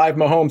 okay, well, if I have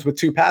Mahomes with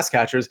 2 pass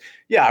catchers,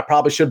 yeah, I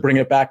probably should bring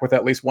it back with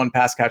at least 1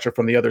 pass catcher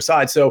from the other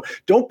side. So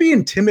don't be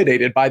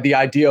intimidated by the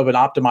idea of an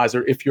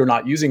optimizer if you're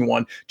not using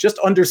one. Just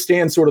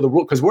understand sort of the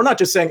rule, because we're not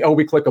just saying, oh,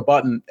 we click a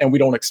button and we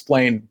don't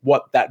explain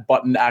what that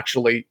button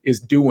actually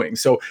is doing.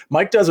 So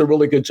Mike does a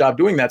really good job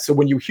doing that. So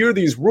when you hear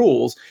these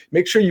rules,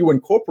 make sure you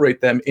incorporate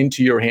them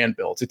into your hand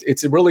builds.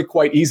 It's really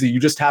quite easy. You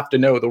just have to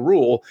know the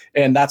rule,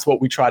 and that's what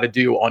what we try to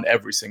do on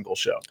every single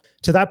show.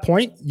 To that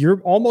point, you're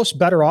almost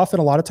better off in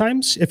a lot of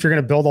times if you're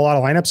going to build a lot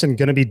of lineups and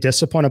going to be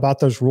disciplined about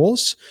those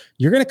rules.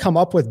 You're going to come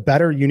up with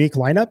better unique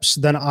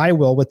lineups than I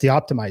will with the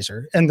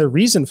optimizer. And the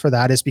reason for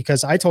that is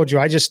because I told you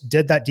I just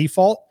did that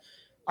default.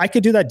 I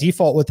could do that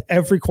default with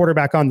every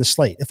quarterback on the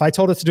slate. If I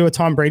told it to do a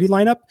Tom Brady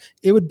lineup,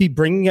 it would be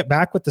bringing it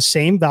back with the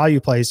same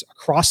value plays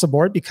across the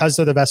board because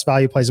they're the best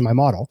value plays in my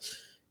model.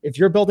 If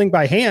you're building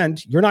by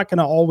hand, you're not going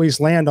to always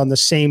land on the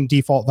same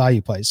default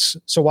value plays.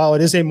 So while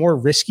it is a more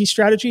risky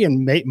strategy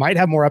and might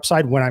have more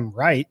upside when I'm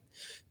right,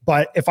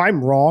 but if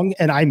I'm wrong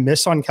and I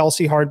miss on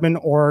Kelsey Hardman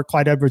or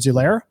Clyde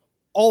Edwards-Helaire,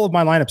 all of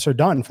my lineups are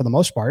done for the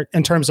most part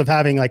in terms of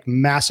having like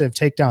massive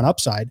takedown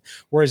upside.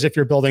 Whereas if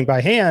you're building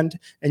by hand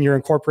and you're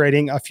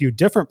incorporating a few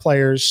different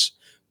players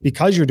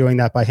because you're doing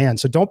that by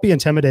hand. So don't be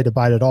intimidated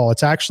by it at all.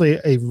 It's actually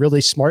a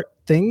really smart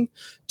thing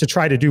to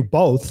try to do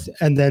both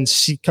and then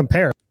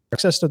compare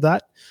access to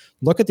that.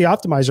 Look at the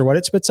optimizer, what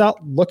it spits out,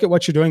 look at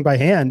what you're doing by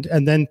hand,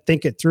 and then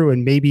think it through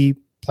and maybe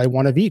play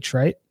one of each,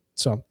 right?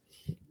 So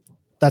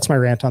that's my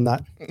rant on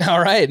that. All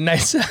right.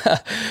 Nice.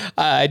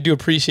 I do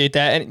appreciate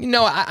that. And,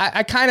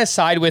 I kind of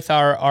side with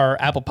our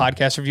Apple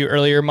Podcast review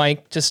earlier,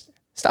 Mike. Just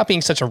stop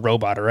being such a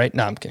robot, all right?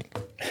 No, I'm kidding.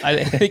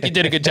 I think you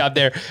did a good job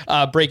there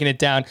breaking it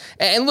down.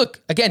 And look,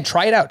 again,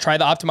 try it out. Try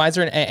the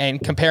optimizer and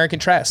compare and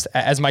contrast.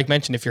 As Mike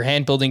mentioned, if you're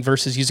hand building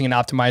versus using an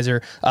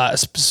optimizer,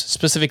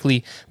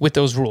 specifically with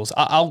those rules.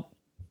 I'll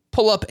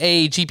pull up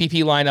a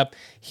GPP lineup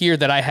here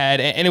that I had,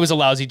 and it was a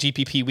lousy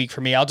GPP week for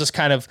me. I'll just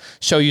kind of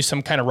show you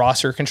some kind of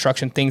roster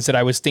construction things that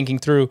I was thinking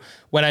through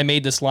when I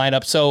made this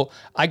lineup. So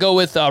I go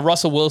with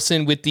Russell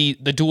Wilson with the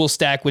dual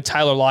stack with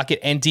Tyler Lockett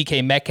and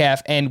DK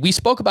Metcalf, and we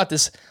spoke about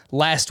this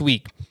last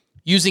week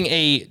using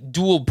a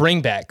dual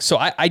bring back. So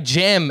I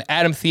jam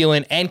Adam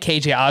Thielen and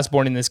KJ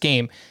Osborne in this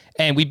game,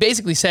 and we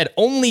basically said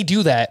only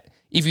do that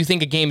if you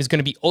think a game is going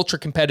to be ultra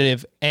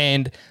competitive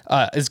and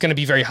is going to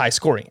be very high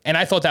scoring. And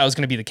I thought that was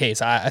going to be the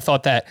case. I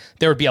thought that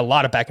there would be a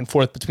lot of back and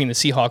forth between the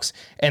Seahawks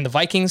and the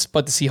Vikings,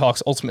 but the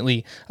Seahawks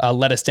ultimately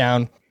let us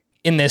down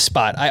in this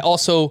spot. I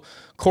also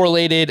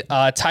correlated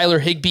Tyler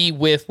Higbee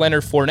with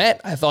Leonard Fournette.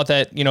 I thought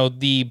that,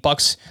 the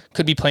Bucs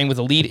could be playing with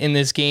a lead in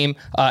this game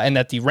and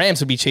that the Rams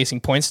would be chasing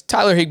points.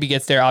 Tyler Higbee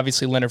gets there.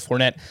 Obviously, Leonard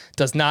Fournette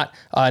does not.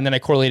 And then I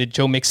correlated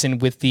Joe Mixon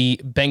with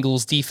the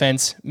Bengals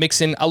defense.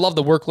 Mixon, I love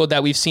the workload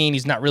that we've seen.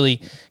 He's not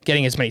really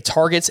getting as many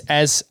targets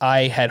as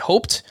I had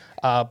hoped.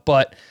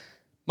 But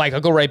Mike,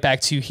 I'll go right back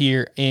to you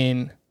here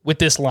with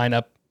this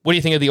lineup. What do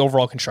you think of the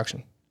overall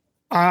construction?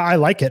 I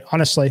like it,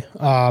 honestly.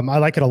 I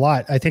like it a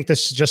lot. I think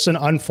this is just an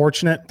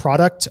unfortunate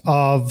product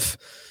of,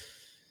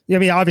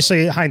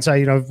 obviously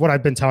hindsight, what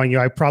I've been telling you,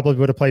 I probably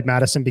would have played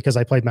Madison because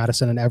I played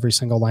Madison in every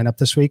single lineup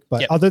this week.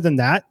 But Other than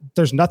that,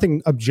 there's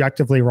nothing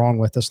objectively wrong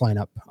with this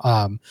lineup.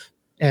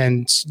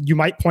 And you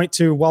might point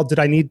to, well, did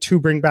I need two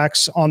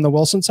bringbacks on the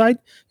Wilson side?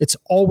 It's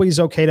always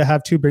okay to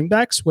have two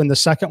bringbacks when the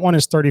second one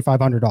is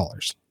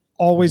 $3,500.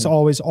 Always,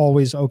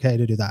 always okay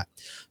to do that.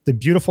 The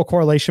beautiful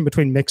correlation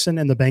between Mixon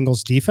and the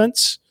Bengals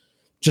defense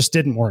just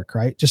didn't work,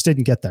 right? Just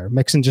didn't get there.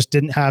 Mixon just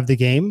didn't have the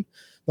game.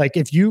 Like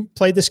if you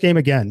played this game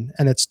again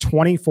and it's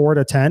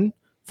 24-10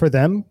 for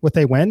them with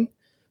a win,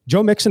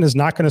 Joe Mixon is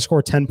not going to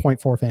score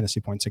 10.4 fantasy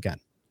points again.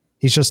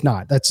 He's just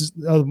not. That's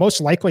the most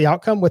likely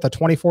outcome with a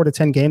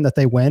 24-10 game that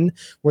they win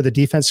where the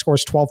defense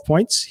scores 12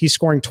 points. He's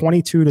scoring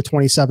 22 to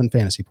 27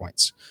 fantasy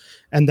points.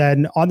 And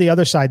then on the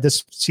other side,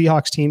 this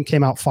Seahawks team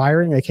came out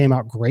firing. They came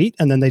out great,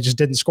 and then they just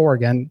didn't score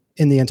again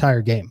in the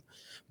entire game.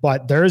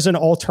 But there is an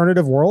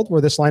alternative world where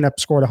this lineup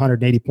scored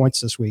 180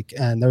 points this week,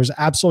 and there's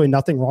absolutely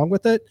nothing wrong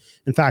with it.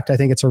 In fact, I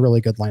think it's a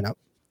really good lineup.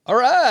 All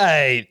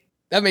right.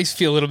 That makes me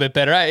feel a little bit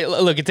better.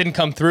 Look, it didn't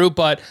come through,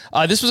 but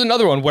this was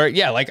another one where,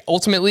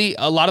 ultimately,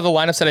 a lot of the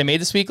lineups that I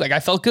made this week, I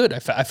felt good. I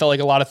felt like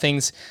a lot of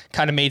things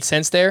kind of made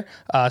sense there.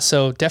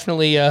 So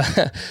definitely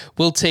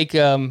we'll take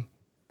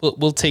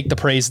the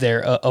praise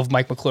there of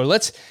Mike McClure.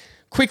 Let's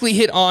quickly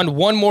hit on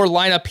one more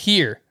lineup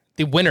here.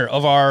 The winner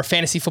of our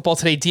Fantasy Football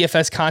Today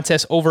DFS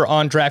contest over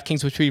on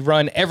DraftKings, which we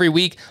run every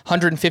week,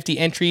 150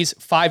 entries,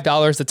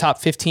 $5. The top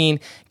 15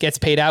 gets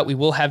paid out. We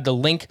will have the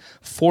link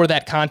for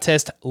that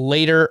contest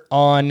later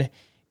on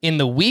in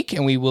the week,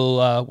 and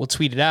we'll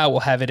tweet it out.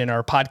 We'll have it in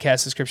our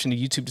podcast description,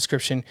 the YouTube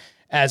description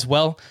as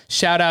well.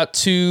 Shout out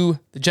to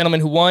the gentleman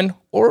who won,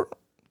 or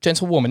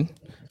gentlewoman,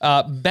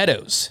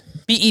 Beddows,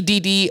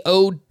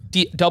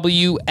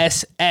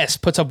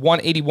 BEDDOWSS, puts up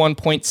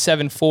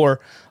 181.74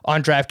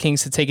 on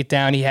DraftKings to take it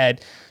down. He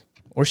had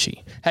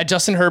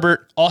Justin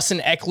Herbert, Austin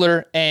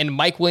Eckler, and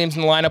Mike Williams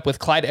in the lineup with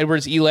Clyde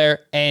Edwards-Helaire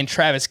and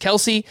Travis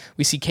Kelce.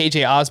 We see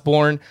KJ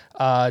Osborne,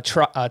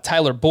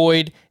 Tyler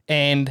Boyd,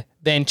 and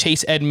then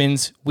Chase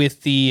Edmonds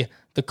with the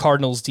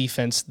Cardinals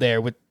defense there.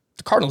 With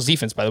the Cardinals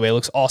defense, by the way,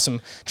 looks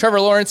awesome.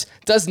 Trevor Lawrence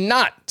does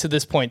not to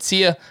this point.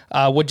 Sia,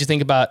 what'd you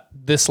think about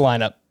this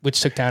lineup,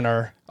 which took down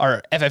our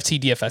FFT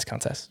DFS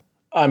contest?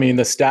 I mean,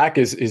 the stack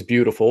is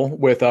beautiful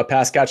with a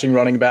pass catching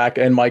running back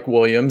and Mike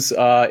Williams.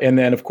 And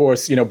then, of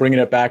course, bringing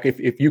it back,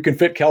 if you can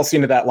fit Kelce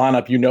into that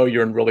lineup,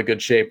 you're in really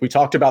good shape.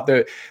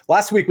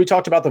 Last week,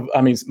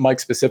 Mike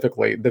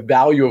specifically, the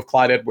value of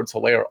Clyde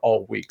Edwards-Helaire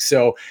all week.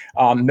 So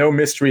no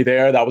mystery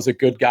there. That was a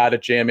good guy to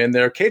jam in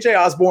there. KJ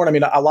Osborne, I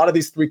mean, a lot of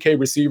these 3K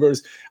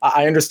receivers,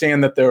 I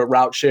understand that their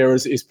route share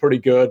is pretty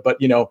good, but,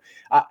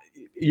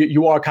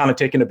 you are kind of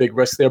taking a big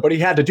risk there, but he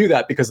had to do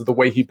that because of the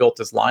way he built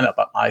his lineup.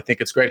 I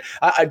think it's great.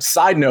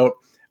 Side note,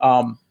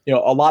 a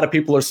lot of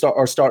people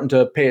are starting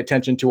to pay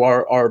attention to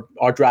our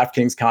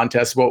DraftKings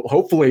contest. Well,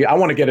 hopefully I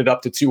want to get it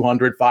up to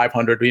 200,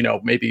 500,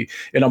 maybe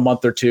in a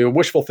month or two.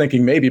 Wishful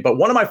thinking maybe, but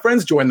one of my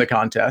friends joined the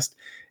contest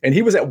and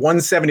he was at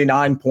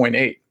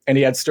 179.8 and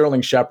he had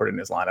Sterling Shepard in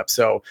his lineup.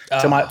 So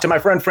to my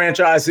friend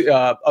Franchise,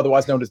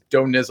 otherwise known as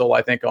Doe Nizzle,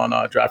 I think on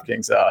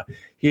DraftKings,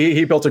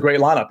 he built a great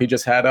lineup. He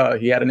just had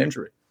an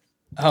injury.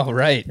 Oh,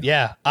 right.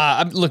 Yeah.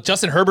 Look,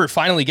 Justin Herbert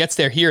finally gets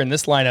there here in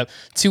this lineup,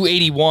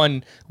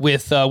 281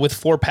 with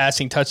 4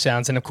 passing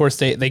touchdowns. And of course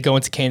they go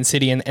into Kansas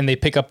City and they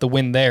pick up the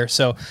win there.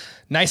 So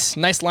nice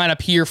lineup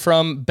here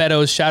from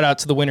Betos. Shout out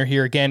to the winner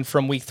here again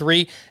from week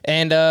 3.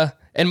 And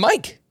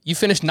Mike, you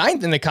finished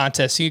 9th in the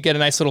contest. So you get a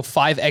nice little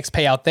 5X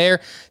payout there.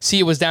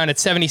 Sia was down at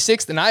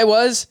 76th and I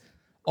was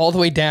all the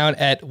way down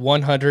at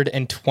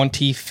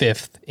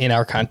 125th in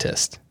our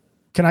contest.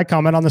 Can I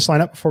comment on this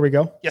lineup before we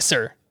go? Yes,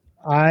 sir.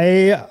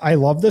 I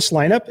love this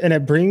lineup and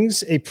it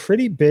brings a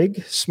pretty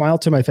big smile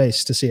to my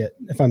face to see it,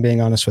 if I'm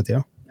being honest with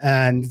you.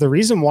 And the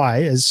reason why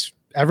is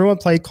everyone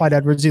played Clyde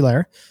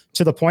Edwards-Helaire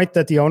to the point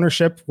that the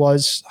ownership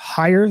was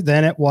higher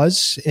than it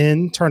was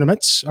in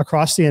tournaments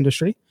across the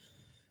industry.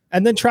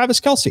 And then Travis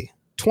Kelce,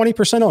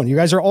 20% owned. You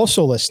guys are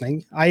also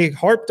listening. I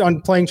harped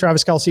on playing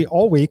Travis Kelce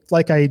all week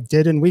like I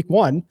did in week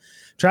 1.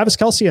 Travis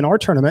Kelce in our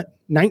tournament,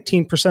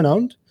 19%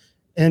 owned.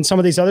 In some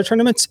of these other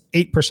tournaments,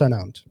 8%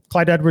 owned.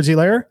 Clyde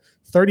Edwards-Helaire,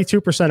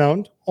 32%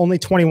 owned, only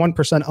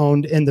 21%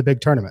 owned in the big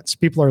tournaments.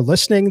 People are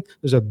listening.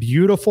 There's a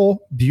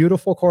beautiful,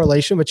 beautiful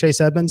correlation with Chase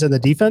Edmonds and the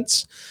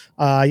defense.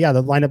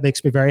 The lineup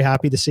makes me very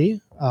happy to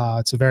see.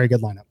 It's a very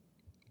good lineup.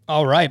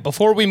 All right.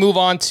 Before we move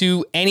on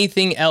to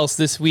anything else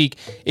this week,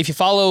 if you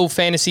follow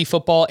fantasy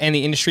football and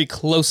the industry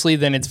closely,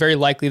 then it's very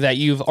likely that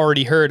you've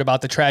already heard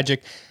about the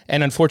tragic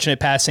and unfortunate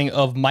passing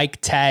of Mike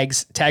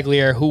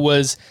Tagliere, who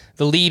was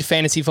the lead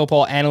fantasy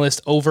football analyst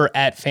over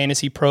at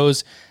Fantasy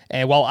Pros.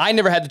 And while I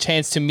never had the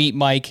chance to meet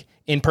Mike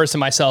in person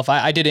myself,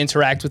 I did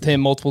interact with him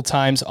multiple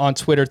times on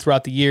Twitter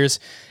throughout the years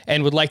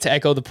and would like to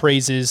echo the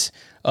praises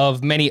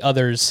of many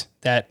others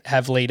that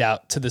have laid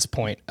out to this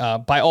point.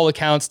 By all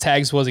accounts,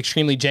 Tags was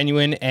extremely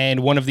genuine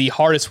and one of the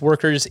hardest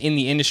workers in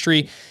the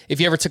industry. If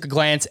you ever took a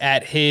glance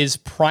at his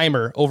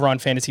primer over on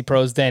Fantasy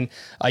Pros, then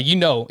you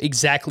know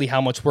exactly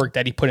how much work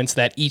that he put into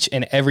that each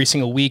and every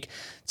single week.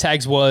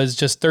 Tags was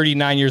just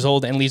 39 years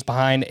old and leaves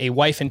behind a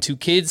wife and 2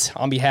 kids.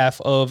 On behalf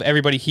of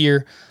everybody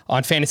here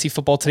on Fantasy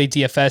Football Today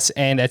DFS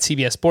and at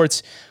CBS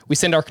Sports, we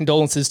send our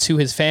condolences to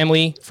his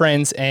family,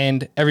 friends,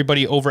 and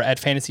everybody over at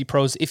Fantasy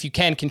Pros. If you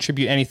can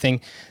contribute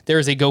anything, there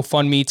is a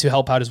GoFundMe to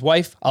help out his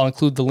wife. I'll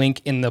include the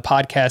link in the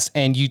podcast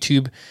and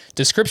YouTube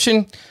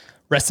description.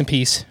 Rest in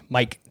peace,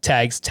 Mike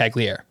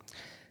Tagliere.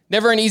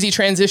 Never an easy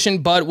transition,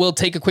 but we'll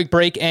take a quick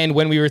break, and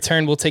when we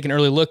return, we'll take an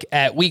early look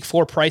at Week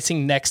 4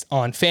 pricing next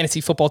on Fantasy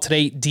Football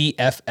Today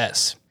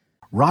DFS.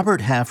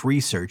 Robert Half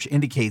research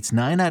indicates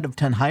 9 out of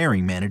 10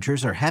 hiring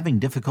managers are having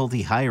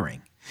difficulty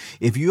hiring.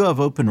 If you have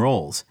open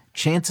roles,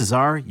 chances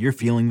are you're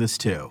feeling this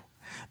too.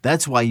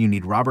 That's why you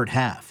need Robert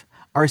Half.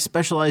 Our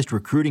specialized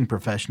recruiting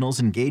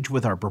professionals engage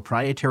with our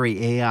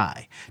proprietary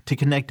AI to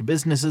connect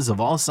businesses of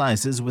all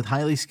sizes with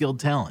highly skilled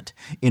talent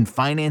in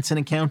finance and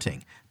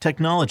accounting,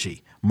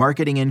 technology,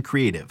 marketing and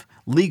creative,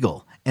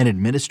 legal, and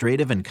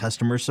administrative and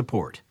customer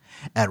support.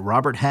 At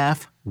Robert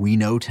Half, we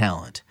know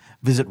talent.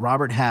 Visit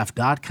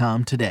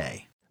roberthalf.com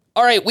today.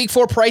 All right, Week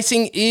 4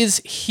 pricing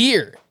is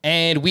here,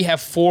 and we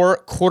have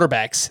 4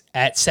 quarterbacks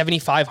at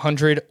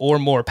 $7,500 or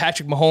more.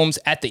 Patrick Mahomes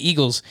at the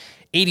Eagles,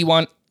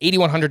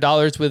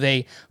 $8,100 with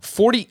a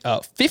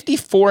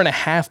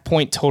 54.5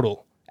 point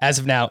total as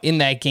of now in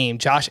that game.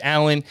 Josh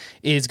Allen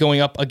is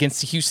going up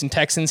against the Houston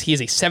Texans. He is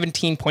a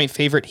 17-point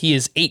favorite. He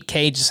is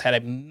 8K, just had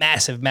a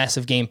massive,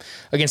 massive game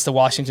against the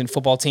Washington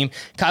football team.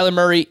 Kyler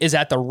Murray is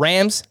at the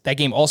Rams. That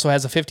game also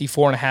has a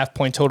 54.5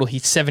 point total.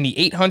 He's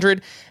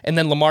 7,800. And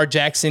then Lamar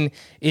Jackson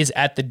is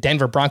at the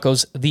Denver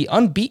Broncos, the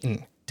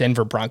unbeaten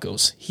Denver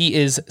Broncos. He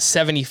is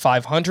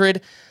 7,500.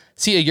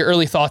 Sia, your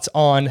early thoughts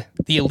on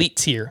the elite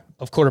tier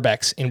of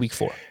quarterbacks in Week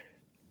 4.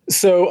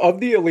 So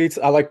of the elites,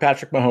 I like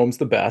Patrick Mahomes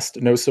the best.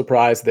 No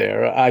surprise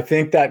there. I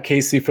think that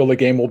KC-Philly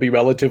game will be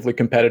relatively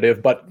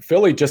competitive, but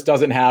Philly just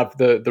doesn't have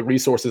the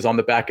resources on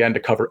the back end to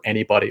cover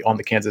anybody on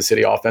the Kansas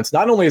City offense.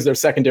 Not only is their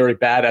secondary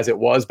bad as it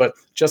was, but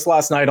just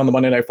last night on the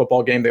Monday Night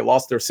Football game, they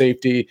lost their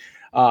safety.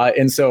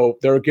 And so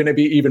they're going to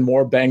be even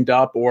more banged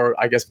up, or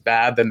I guess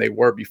bad, than they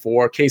were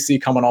before.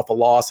 KC coming off a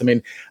loss. I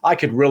mean, I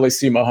could really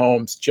see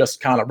Mahomes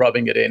just kind of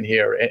rubbing it in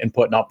here and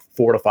putting up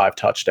 4 to 5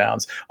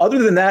 touchdowns. Other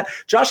than that,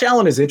 Josh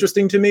Allen is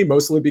interesting to me,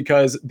 mostly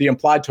because the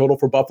implied total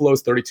for Buffalo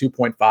is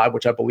 32.5,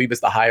 which I believe is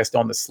the highest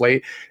on the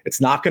slate.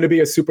 It's not going to be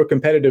a super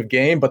competitive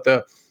game, but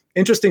the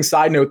interesting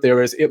side note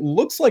there is it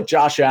looks like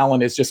Josh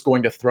Allen is just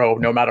going to throw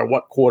no matter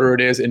what quarter it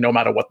is and no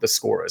matter what the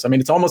score is. I mean,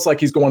 it's almost like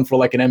he's going for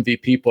like an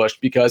MVP push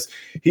because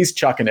he's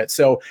chucking it.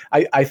 So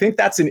I think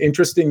that's an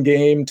interesting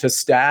game to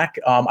stack.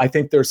 I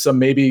think there's some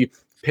maybe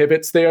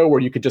pivots there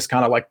where you could just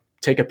kind of like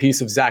take a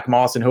piece of Zach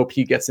Moss and hope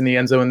he gets in the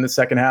end zone in the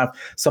second half,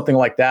 something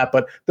like that.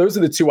 But those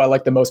are the two I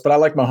like the most, but I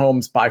like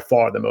Mahomes by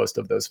far the most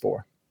of those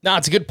 4. No,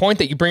 it's a good point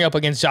that you bring up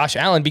against Josh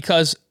Allen,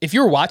 because if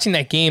you were watching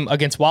that game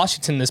against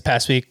Washington this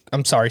past week,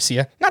 I'm sorry,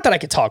 Sia, not that I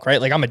could talk,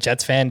 right? Like, I'm a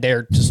Jets fan.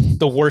 They're just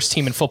the worst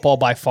team in football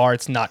by far.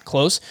 It's not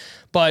close.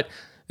 But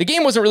the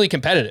game wasn't really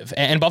competitive,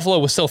 and Buffalo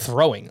was still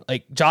throwing.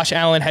 Like, Josh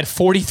Allen had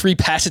 43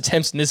 pass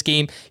attempts in this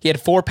game. He had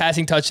 4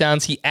 passing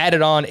touchdowns. He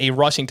added on a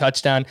rushing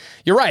touchdown.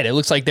 You're right. It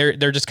looks like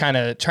they're just kind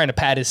of trying to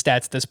pad his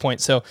stats at this point.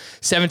 So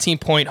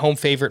 17-point home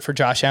favorite for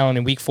Josh Allen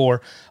in week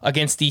 4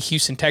 against the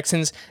Houston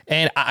Texans.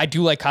 And I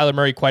do like Kyler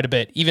Murray quite a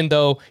bit, even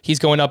though he's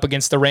going up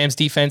against the Rams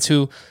defense,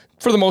 who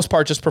for the most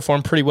part just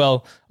performed pretty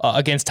well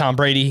against Tom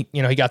Brady.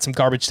 You know, he got some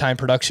garbage time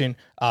production.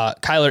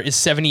 Kyler is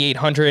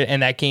 7,800,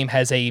 and that game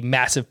has a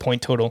massive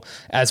point total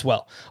as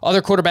well.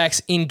 Other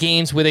quarterbacks in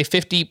games with a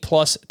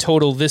 50-plus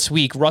total this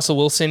week. Russell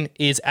Wilson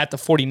is at the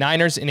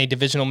 49ers in a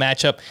divisional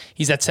matchup.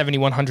 He's at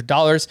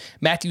 $7,100.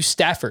 Matthew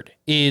Stafford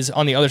is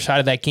on the other side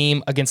of that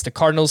game against the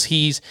Cardinals.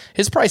 His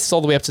price is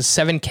all the way up to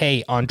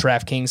 $7K on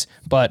DraftKings,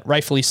 but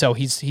rightfully so.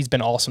 He's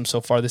been awesome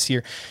so far this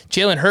year.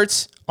 Jalen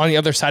Hurts on the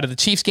other side of the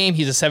Chiefs game.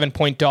 He's a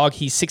 7-point dog.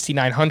 He's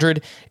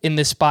 6,900 in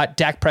this spot.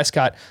 Dak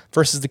Prescott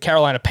versus the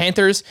Carolina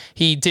Panthers.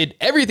 He did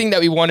everything that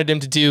we wanted him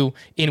to do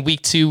in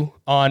week 2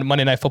 on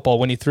Monday Night Football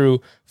when he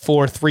threw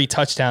for 3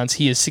 touchdowns.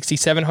 He is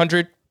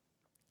 6,700.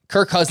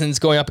 Kirk Cousins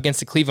going up against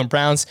the Cleveland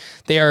Browns.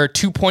 They are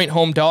 2-point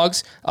home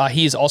dogs.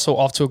 He is also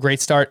off to a great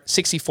start,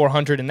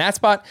 6,400 in that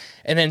spot.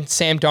 And then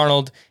Sam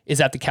Darnold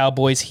is at the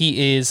Cowboys.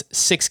 He is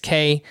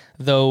 6K,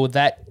 though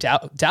that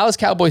Dallas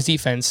Cowboys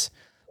defense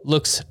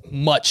looks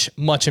much,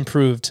 much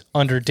improved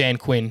under Dan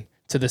Quinn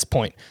to this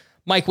point.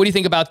 Mike, what do you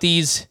think about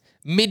these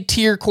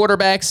mid-tier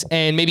quarterbacks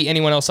and maybe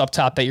anyone else up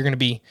top that you're going to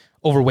be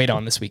overweight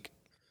on this week?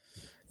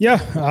 Yeah,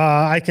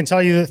 I can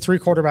tell you that 3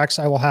 quarterbacks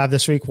I will have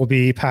this week will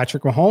be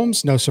Patrick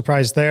Mahomes, no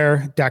surprise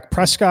there, Dak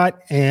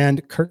Prescott,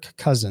 and Kirk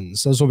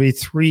Cousins. Those will be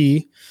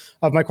 3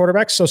 of my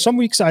quarterbacks. So some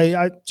weeks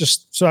I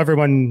just, so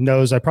everyone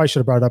knows, I probably should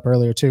have brought it up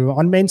earlier too.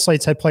 On main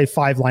slates, I play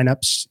 5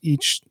 lineups,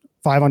 each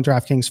 5 on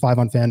DraftKings, 5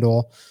 on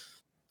FanDuel.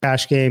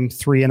 Cash game,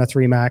 3 and a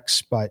 3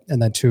 max, and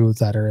then 2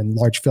 that are in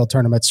large field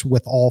tournaments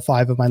with all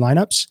 5 of my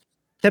lineups.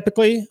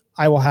 Typically,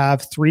 I will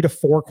have 3 to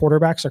 4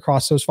 quarterbacks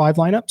across those 5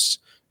 lineups.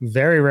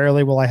 Very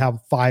rarely will I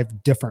have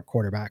 5 different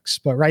quarterbacks.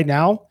 But right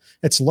now,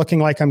 it's looking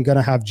like I'm going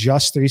to have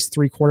just these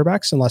 3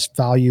 quarterbacks unless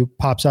value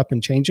pops up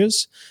and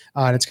changes.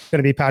 And it's going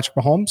to be Patrick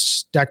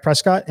Mahomes, Dak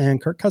Prescott,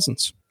 and Kirk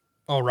Cousins.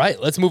 All right,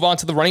 let's move on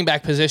to the running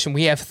back position.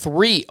 We have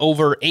 3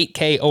 over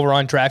 8K over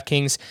on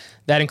DraftKings.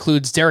 That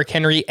includes Derrick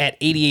Henry at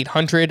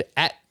 8,800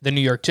 at the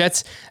New York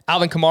Jets,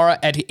 Alvin Kamara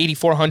at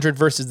 8,400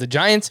 versus the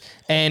Giants,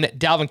 and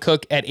Dalvin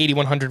Cook at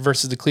 8,100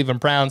 versus the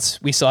Cleveland Browns.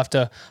 We still have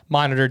to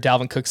monitor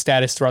Dalvin Cook's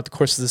status throughout the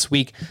course of this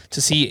week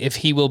to see if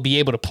he will be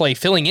able to play.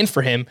 Filling in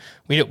for him,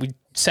 we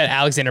said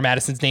Alexander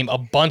Madison's name a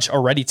bunch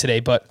already today,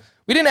 but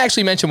we didn't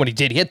actually mention what he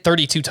did. He had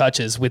 32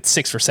 touches with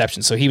 6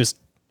 receptions, so he was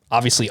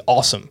obviously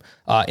awesome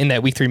in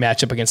that week 3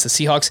 matchup against the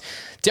Seahawks.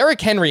 Derrick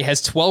Henry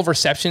has 12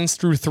 receptions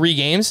through 3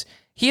 games.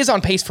 He is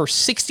on pace for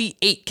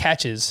 68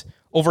 catches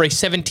over a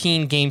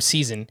 17-game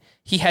season.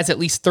 He has at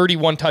least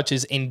 31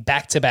 touches in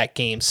back-to-back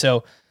games.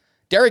 So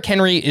Derrick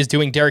Henry is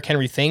doing Derrick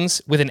Henry things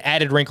with an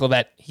added wrinkle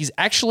that he's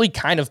actually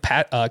kind of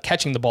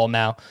catching the ball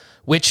now,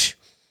 which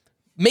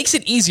makes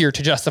it easier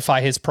to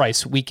justify his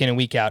price week in and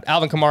week out.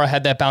 Alvin Kamara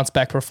had that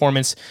bounce-back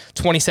performance,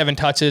 27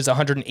 touches,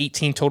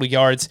 118 total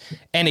yards,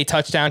 and a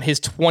touchdown. His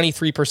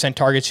 23%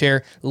 target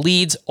share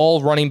leads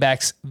all running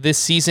backs this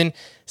season.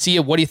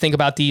 Sia, what do you think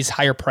about these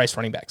higher-priced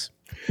running backs?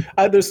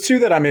 There's 2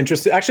 that I'm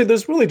interested. Actually,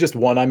 there's really just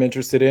 1 I'm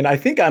interested in. I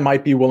think I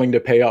might be willing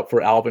to pay up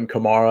for Alvin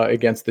Kamara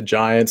against the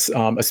Giants,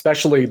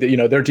 especially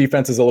their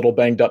defense is a little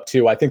banged up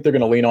too. I think they're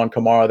going to lean on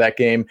Kamara that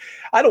game.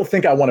 I don't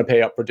think I want to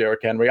pay up for Derrick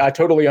Henry. I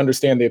totally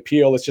understand the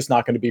appeal. It's just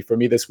not going to be for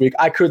me this week.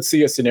 I could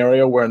see a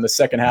scenario where in the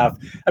second half,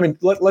 I mean,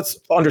 let's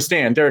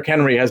understand Derrick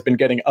Henry has been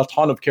getting a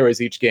ton of carries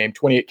each game,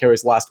 28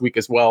 carries last week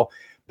as well.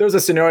 There's a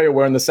scenario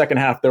where in the second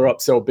half they're up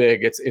so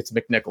big it's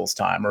McNichols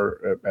time,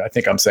 or I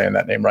think I'm saying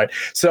that name right.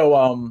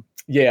 So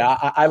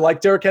yeah, I like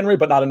Derrick Henry,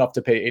 but not enough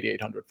to pay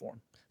 8,800 for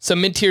him.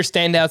 Some mid-tier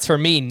standouts for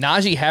me.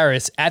 Najee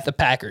Harris at the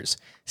Packers,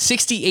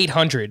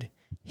 6,800.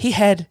 He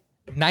had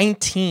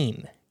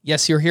 19.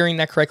 Yes, you're hearing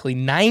that correctly.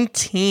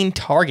 19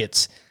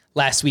 targets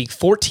last week,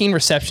 14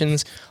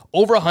 receptions,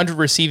 over 100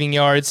 receiving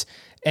yards,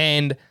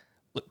 and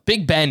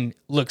Big Ben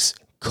looks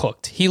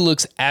cooked. He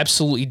looks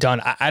absolutely done.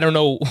 I don't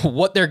know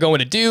what they're going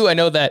to do. I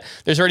know that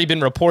there's already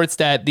been reports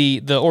that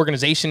the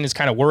organization is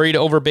kind of worried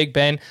over Big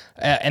Ben,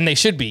 and they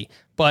should be.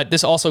 But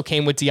this also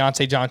came with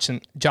Deontay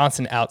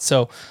Johnson out.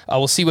 So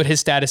we'll see what his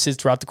status is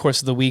throughout the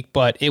course of the week.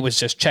 But it was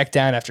just check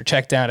down after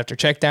check down after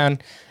check down.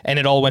 And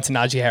it all went to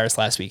Najee Harris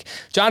last week.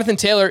 Jonathan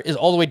Taylor is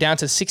all the way down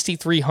to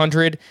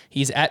 6,300.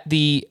 He's at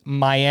the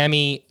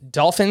Miami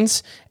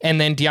Dolphins. And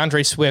then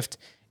DeAndre Swift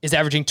is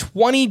averaging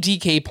 20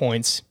 DK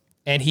points.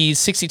 And he's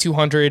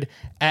 6,200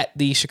 at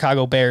the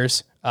Chicago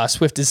Bears.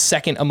 Swift is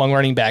second among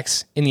running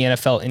backs in the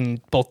NFL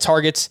in both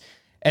targets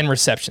and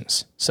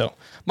receptions. So,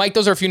 Mike,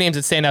 those are a few names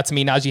that stand out to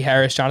me. Najee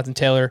Harris, Jonathan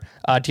Taylor,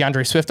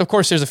 DeAndre Swift. Of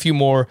course, there's a few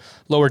more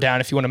lower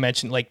down if you want to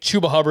mention. Like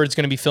Chuba Hubbard's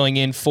going to be filling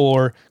in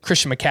for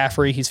Christian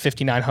McCaffrey. He's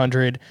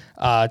 5,900.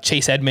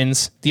 Chase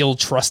Edmonds, the old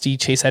trusty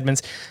Chase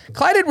Edmonds.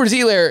 Clyde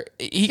Edwards-Helaire,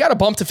 he got a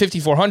bump to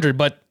 5,400,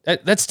 but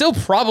that's still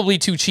probably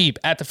too cheap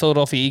at the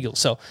Philadelphia Eagles.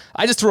 So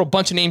I just threw a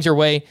bunch of names your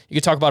way. You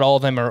could talk about all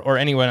of them or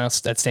anyone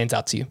else that stands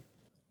out to you.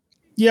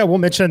 Yeah, we'll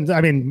mention, I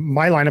mean,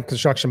 my lineup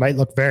construction might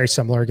look very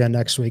similar again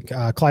next week.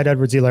 Clyde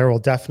Edwards-Helaire will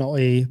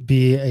definitely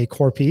be a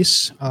core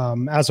piece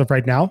as of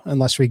right now,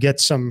 unless we get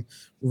some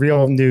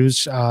real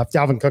news. If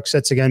Dalvin Cook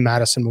sits again,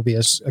 Madison will be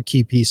a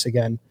key piece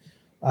again.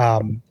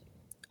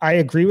 I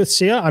agree with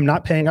Sia. I'm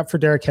not paying up for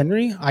Derrick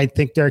Henry. I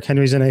think Derrick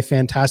Henry's in a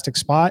fantastic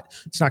spot.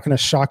 It's not going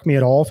to shock me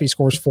at all if he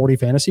scores 40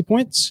 fantasy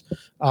points.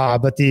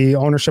 But the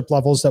ownership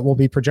levels that we'll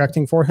be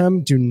projecting for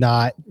him do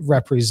not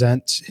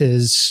represent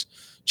his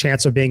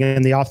chance of being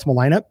in the optimal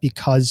lineup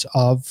because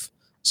of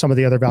some of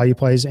the other value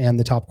plays and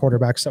the top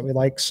quarterbacks that we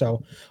like.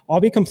 So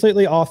I'll be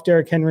completely off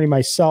Derrick Henry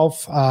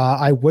myself.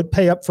 I would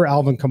pay up for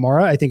Alvin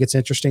Kamara. I think it's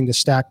interesting to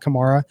stack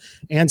Kamara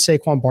and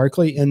Saquon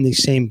Barkley in the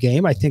same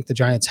game. I think the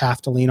Giants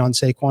have to lean on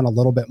Saquon a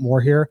little bit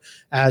more here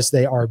as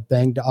they are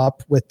banged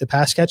up with the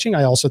pass catching.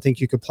 I also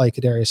think you could play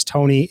Kadarius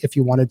Toney if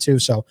you wanted to.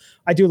 So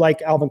I do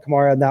like Alvin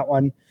Kamara in that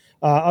one.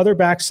 Other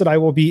backs that I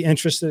will be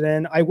interested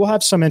in, I will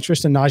have some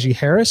interest in Najee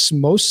Harris,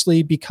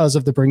 mostly because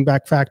of the bring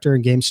back factor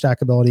and game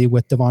stackability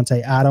with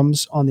Davante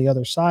Adams on the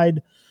other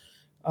side.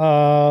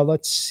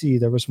 Let's see.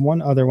 There was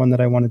one other one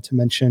that I wanted to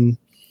mention.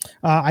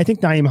 I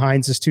think Nyheim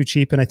Hines is too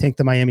cheap, and I think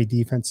the Miami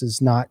defense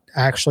is not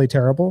actually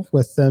terrible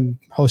with them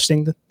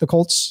hosting the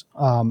Colts.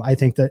 I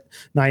think that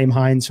Nyheim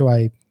Hines, who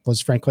I was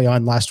frankly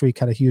on last week,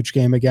 had a huge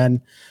game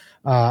again.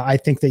 I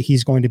think that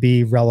he's going to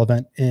be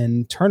relevant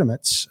in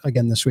tournaments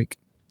again this week.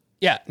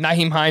 Yeah,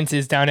 Nyheim Hines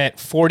is down at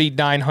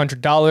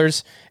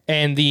 $4,900,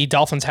 and the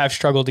Dolphins have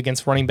struggled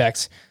against running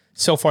backs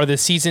so far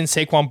this season.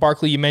 Saquon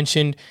Barkley, you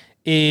mentioned,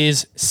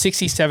 is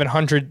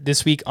 $6,700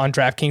 this week on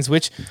DraftKings,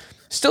 which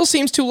still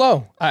seems too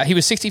low. He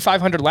was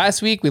 $6,500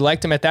 last week. We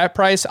liked him at that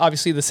price.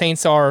 Obviously, the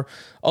Saints are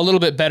a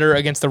little bit better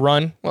against the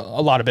run, well,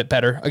 a lot of bit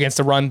better against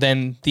the run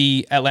than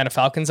the Atlanta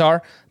Falcons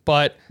are,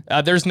 but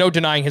there's no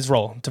denying his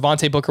role.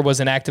 Devontae Booker was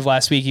inactive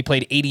last week. He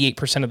played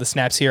 88% of the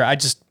snaps here.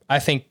 I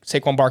think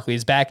Saquon Barkley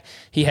is back.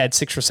 He had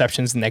 6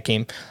 receptions in that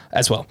game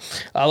as well.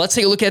 Let's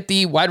take a look at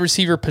the wide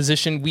receiver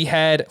position. We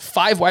have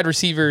 5 wide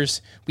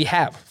receivers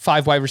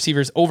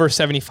over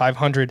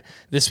 7,500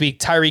 this week.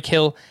 Tyreek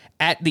Hill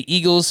at the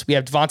Eagles. We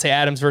have Devontae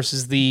Adams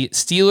versus the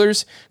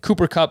Steelers.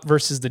 Cooper Kupp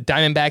versus the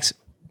Diamondbacks.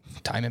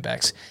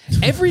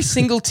 Every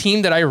single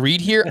team that I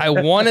read here, I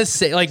want to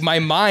say, like, my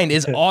mind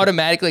is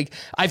automatically, like,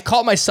 I've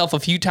caught myself a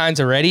few times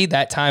already.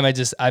 That time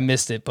I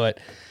missed it, but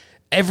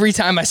every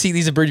time I see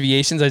these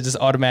abbreviations, I just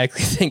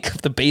automatically think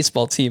of the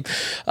baseball team.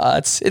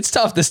 It's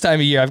tough this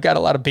time of year. I've got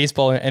a lot of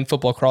baseball and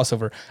football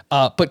crossover.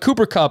 But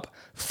Cooper Kupp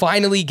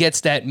finally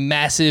gets that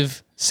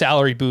massive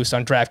salary boost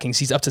on DraftKings.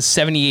 He's up to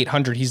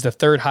 $7,800. He's the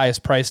third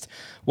highest priced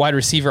wide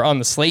receiver on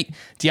the slate.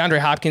 DeAndre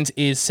Hopkins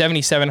is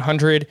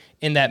 $7,700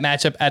 in that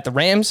matchup at the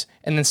Rams.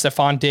 And then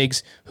Stephon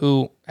Diggs,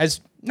 who has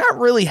not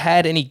really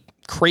had any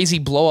crazy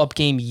blow-up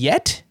game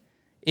yet,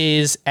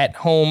 is at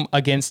home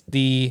against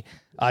the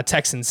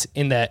Texans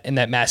in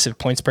that massive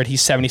point spread.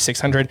 He's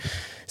 7,600.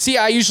 See,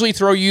 I usually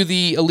throw you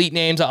the elite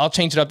names. I'll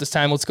change it up this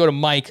time. Let's go to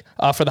Mike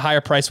for the higher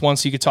price one,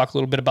 so you could talk a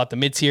little bit about the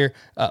mids here.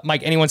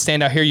 Mike, anyone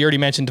stand out here? You already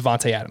mentioned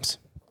Davante Adams.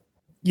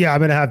 Yeah, I'm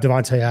going to have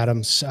Davante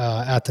Adams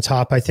at the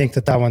top. I think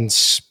that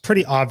one's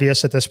pretty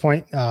obvious at this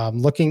point.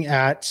 Looking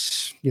at,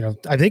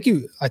 I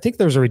think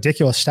there was a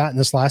ridiculous stat in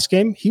this last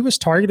game. He was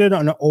targeted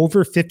on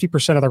over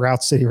 50% of the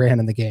routes that he ran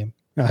in the game.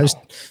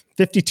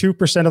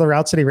 52% of the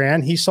routes that he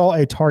ran, he saw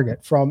a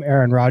target from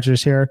Aaron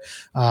Rodgers here.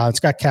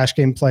 It's got cash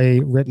game play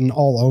written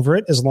all over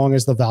it, as long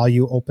as the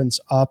value opens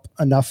up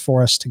enough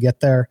for us to get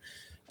there.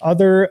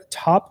 Other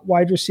top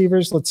wide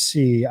receivers, let's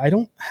see. I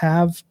don't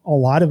have a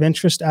lot of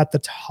interest at the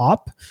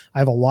top. I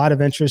have a lot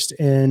of interest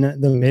in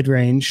the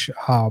mid-range. Do you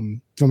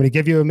want me to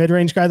give you a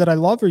mid-range guy that I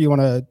love, or you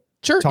want to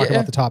talk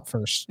about the top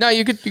first? No,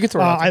 you could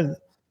throw it. I'm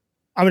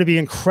going to be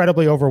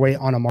incredibly overweight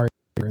on Amari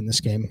in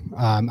this game.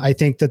 I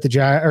think that the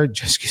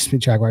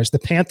Jaguars, the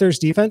Panthers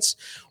defense,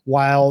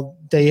 while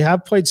they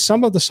have played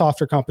some of the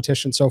softer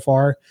competition so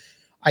far,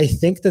 I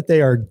think that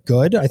they are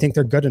good. I think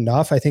they're good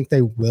enough. I think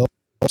they will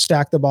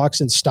stack the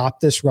box and stop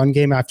this run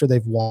game after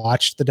they've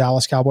watched the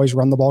Dallas Cowboys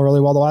run the ball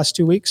really well the last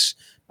 2 weeks.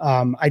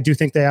 I do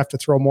think they have to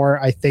throw more.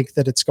 I think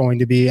that it's going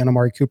to be an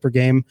Amari Cooper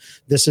game.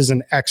 This is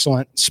an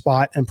excellent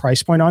spot and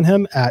price point on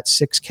him at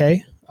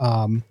 $6K.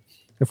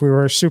 If we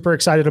were super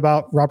excited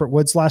about Robert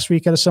Woods last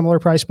week at a similar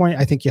price point,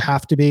 I think you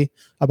have to be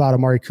about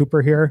Amari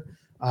Cooper here.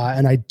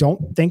 And I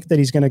don't think that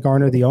he's going to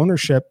garner the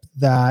ownership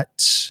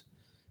that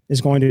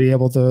is going to be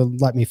able to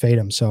let me fade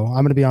him. So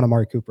I'm going to be on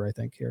Amari Cooper, I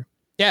think, here.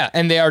 Yeah,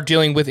 and they are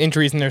dealing with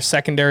injuries in their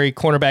secondary.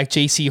 Cornerback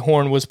J.C.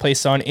 Horn was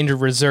placed on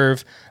injured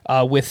reserve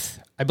with,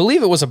 I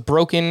believe it was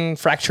a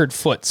fractured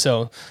foot.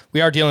 So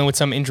we are dealing with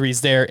some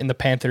injuries there in the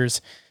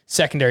Panthers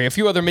secondary. A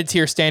few other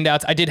mid-tier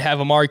standouts. I did have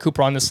Amari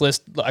Cooper on this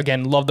list.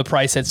 Again, love the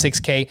price at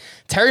 $6K.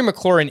 Terry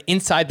McLaurin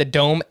inside the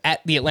dome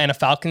at the Atlanta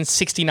Falcons,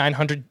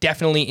 $6,900.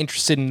 Definitely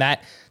interested in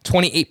that.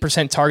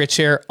 28% target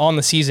share on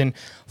the season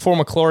for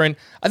McLaurin.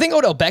 I think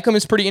Odell Beckham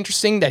is pretty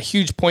interesting. That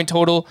huge point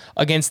total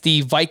against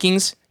the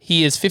Vikings.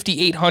 He is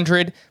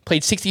 5,800,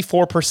 played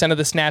 64% of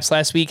the snaps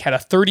last week, had a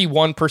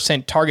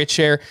 31% target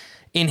share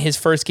in his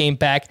first game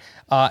back.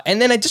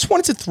 And then I just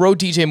wanted to throw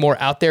DJ Moore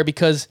out there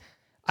because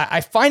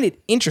I find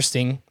it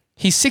interesting.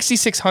 He's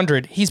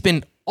 6,600. He's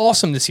been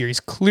awesome this year. He's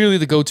clearly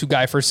the go-to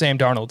guy for Sam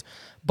Darnold.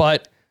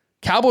 But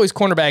Cowboys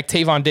cornerback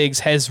Tavon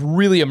Diggs has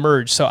really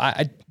emerged. So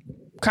I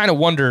kind of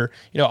wonder,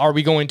 are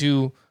we going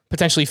to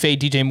potentially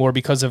fade DJ Moore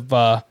because of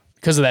that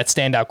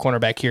standout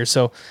cornerback here?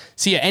 So,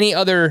 Sia, any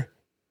other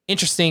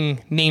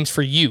interesting names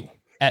for you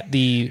at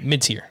the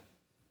mid-tier?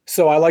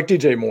 So I like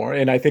DJ Moore,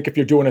 and I think if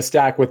you're doing a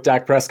stack with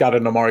Dak Prescott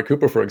and Amari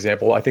Cooper, for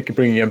example, I think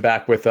bringing it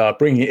back with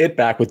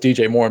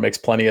DJ Moore makes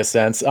plenty of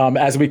sense.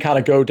 As we kind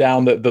of go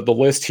down the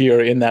list here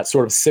in that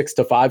sort of 6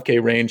 to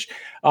 5K range,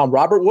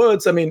 Robert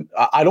Woods, I mean,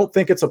 I don't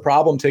think it's a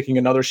problem taking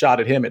another shot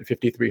at him at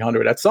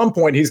 5,300. At some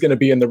point, he's going to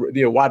be in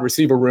the wide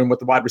receiver room with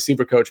the wide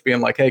receiver coach being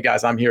like, hey,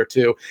 guys, I'm here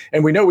too.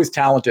 And we know he's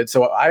talented.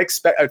 So I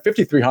expect at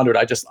 5,300,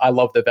 I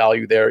love the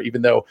value there,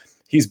 even though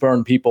he's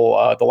burned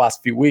people the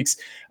last few weeks.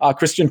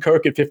 Christian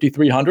Kirk at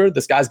 5,300.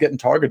 This guy's getting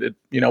targeted.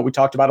 We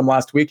talked about him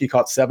last week. He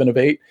caught 7 of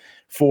 8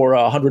 for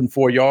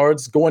 104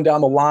 yards. Going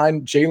down the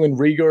line, Jalen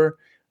Reagor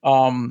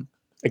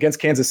against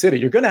Kansas City.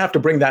 You're going to have to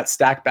bring that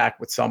stack back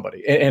with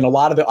somebody. And a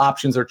lot of the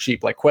options are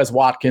cheap. Like Quez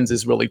Watkins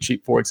is really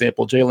cheap, for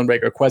example. Jalen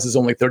Reagor, Quez is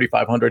only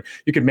 3,500.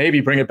 You could maybe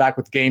bring it back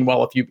with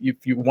Gainwell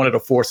if you wanted to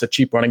force a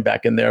cheap running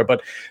back in there.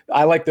 But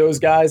I like those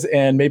guys.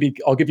 And maybe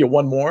I'll give you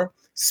one more.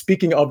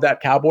 Speaking of that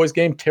Cowboys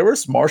game,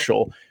 Terrace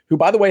Marshall, who,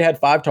 by the way, had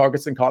 5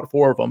 targets and caught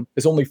 4 of them,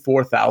 is only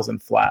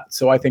 4,000 flat.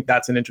 So I think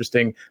that's an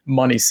interesting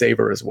money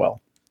saver as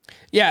well.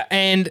 Yeah,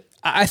 and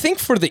I think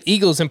for the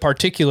Eagles in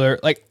particular,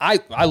 like I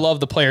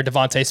love the player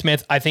Devontae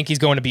Smith. I think he's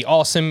going to be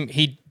awesome.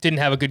 He didn't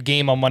have a good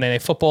game on Monday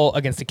Night Football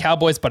against the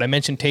Cowboys, but I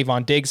mentioned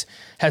Tavon Diggs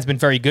has been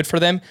very good for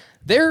them.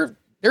 Their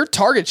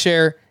target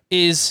share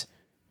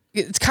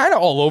it's kind of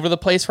all over the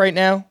place right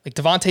now. Like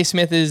Devontae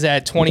Smith is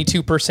at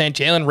 22%,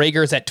 Jalen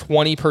Reagor is at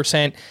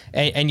 20%,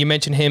 and you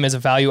mentioned him as a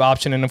value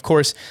option. And of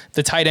course,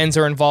 the tight ends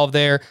are involved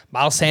there.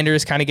 Miles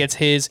Sanders kind of gets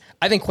his.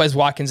 I think Quez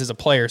Watkins is a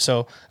player,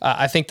 so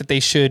I think that they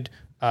should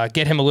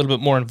get him a little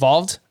bit more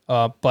involved.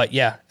 But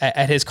yeah,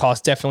 at his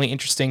cost, definitely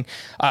interesting.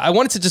 I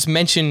wanted to just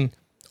mention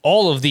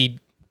all of the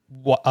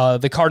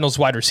Cardinals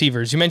wide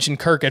receivers. You mentioned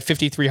Kirk at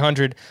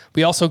 5,300.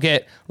 We also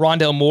get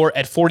Rondale Moore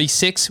at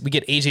 46. We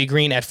get AJ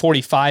Green at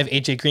 45.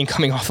 AJ Green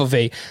coming off of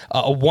a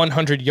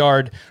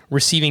 100-yard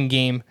receiving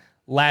game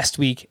last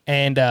week.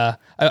 And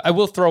I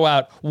will throw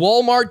out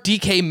Walmart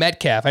DK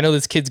Metcalf. I know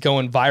this kid's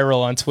going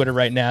viral on Twitter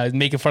right now,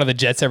 making fun of the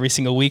Jets every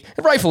single week.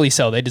 And rightfully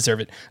so. They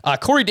deserve it.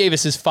 Corey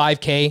Davis is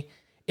 5K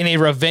in a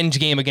revenge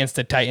game against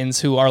the Titans,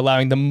 who are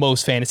allowing the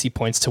most fantasy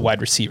points to wide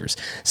receivers.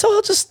 So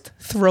I'll just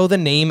throw the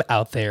name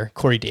out there,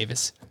 Corey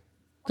Davis.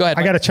 Go ahead,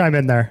 Mike. I got to chime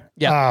in there.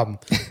 Yeah.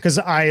 Because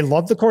I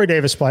love the Corey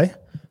Davis play.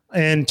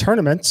 In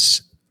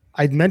tournaments,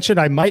 I mentioned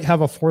I might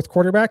have a 4th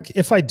quarterback.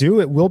 If I do,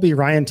 it will be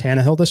Ryan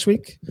Tannehill this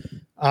week.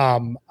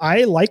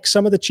 I like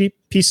some of the cheap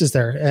pieces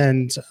there,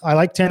 and I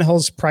like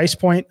Tannehill's price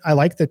point. I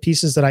like the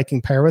pieces that I can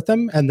pair with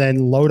them and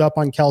then load up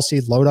on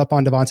Kelsey, load up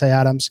on Devontae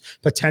Adams,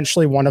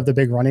 potentially one of the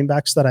big running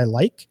backs that I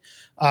like.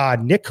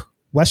 Nick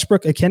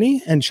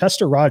Westbrook-Ikhine and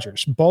Chester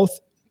Rogers, both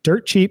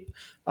dirt cheap,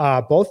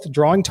 both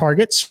drawing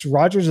targets.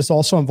 Rogers is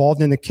also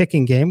involved in the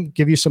kicking game,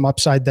 give you some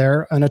upside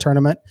there in a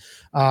tournament.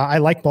 I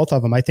like both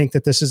of them. I think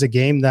that this is a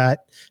game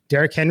that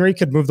Derrick Henry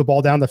could move the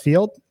ball down the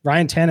field.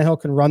 Ryan Tannehill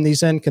can run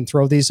these in, can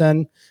throw these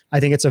in. I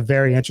think it's a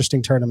very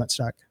interesting tournament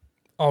stack.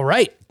 All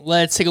right,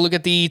 let's take a look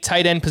at the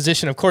tight end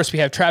position. Of course, we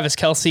have Travis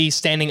Kelce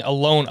standing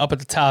alone up at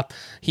the top.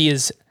 He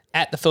is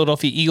at the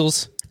Philadelphia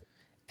Eagles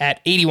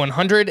at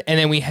 8,100, and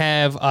then we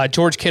have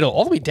George Kittle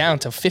all the way down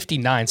to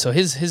 59. So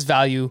his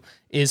value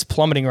is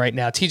plummeting right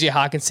now. TJ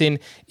Hawkinson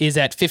is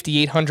at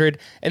 5,800,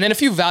 and then a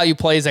few value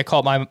plays that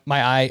caught my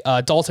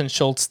eye. Dalton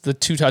Schultz, the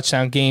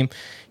 2-touchdown game,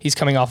 he's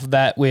coming off of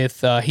that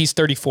with he's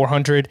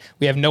 3,400.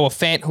 We have Noah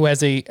Fant, who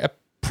has a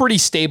pretty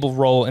stable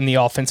role in the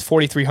offense,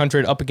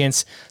 4,300 up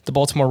against the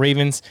Baltimore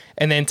Ravens,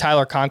 and then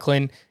Tyler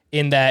Conklin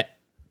in that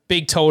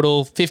big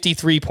total,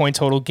 53-point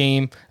total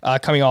game,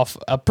 coming off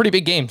a pretty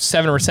big game,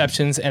 7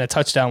 receptions and a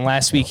touchdown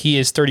last week. He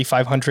is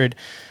 3,500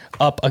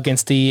 up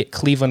against the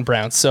Cleveland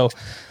Browns. So a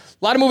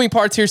lot of moving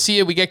parts here.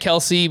 See, we get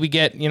Kelce, we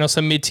get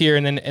some mid tier,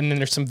 and then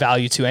there's some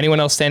value too. Anyone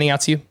else standing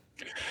out to you?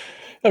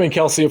 I mean,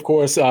 Kelce, of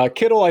course.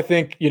 Kittle, I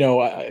think,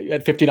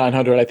 at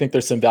 5,900, I think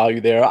there's some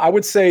value there. I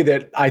would say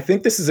that I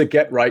think this is a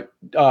get-right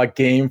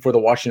game for the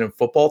Washington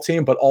football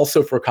team, but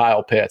also for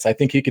Kyle Pitts. I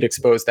think he could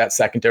expose that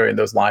secondary and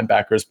those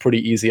linebackers pretty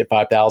easy at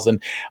 5,000.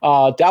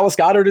 Dallas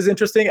Goedert is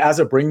interesting as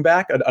a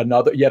bringback,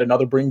 yet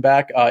another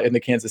bringback in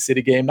the Kansas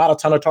City game. Not a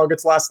ton of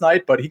targets last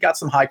night, but he got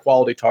some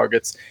high-quality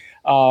targets.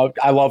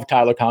 I love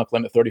Tyler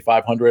Conklin at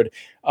 3,500.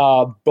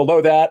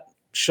 Below that,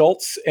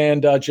 Schultz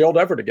and Gerald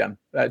Everett again,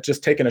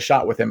 just taking a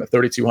shot with him at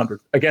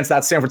 3,200 against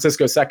that San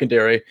Francisco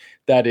secondary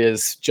that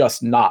is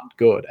just not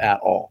good at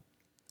all.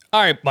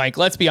 All right, Mike,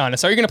 let's be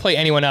honest. Are you going to play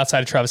anyone outside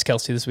of Travis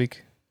Kelce this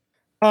week?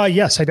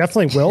 Yes, I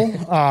definitely will.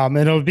 And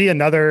it'll be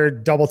another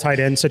double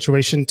tight end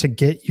situation to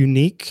get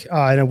unique.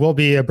 And it will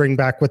be a bring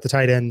back with the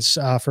tight ends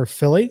for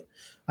Philly.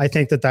 I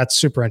think that's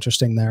super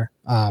interesting there.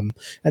 And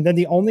then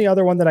the only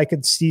other one that I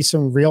could see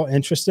some real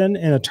interest in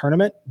a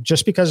tournament,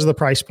 just because of the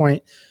price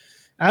point,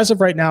 as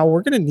of right now,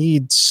 we're going to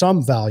need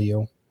some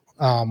value,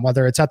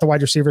 whether it's at the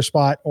wide receiver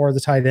spot or the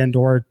tight end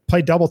or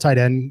play double tight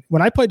end.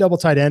 When I play double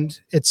tight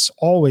end, it's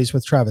always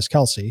with Travis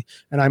Kelce,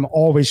 and I'm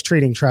always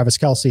treating Travis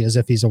Kelce as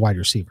if he's a wide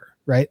receiver,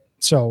 right?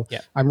 So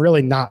I'm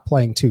really not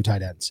playing two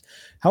tight ends.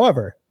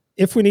 However,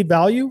 if we need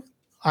value,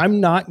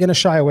 I'm not going to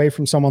shy away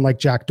from someone like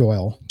Jack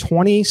Doyle.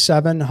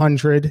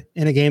 2,700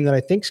 in a game that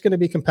I think is going to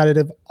be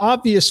competitive.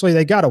 Obviously,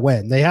 they got to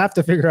win. They have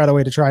to figure out a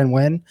way to try and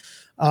win.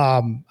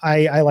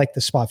 I like the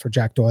spot for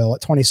Jack Doyle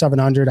at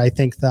 2,700. I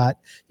think that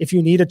if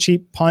you need a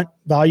cheap punt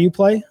value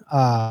play,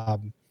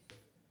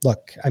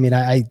 look, I mean,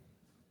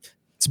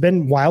 it's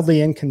been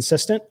wildly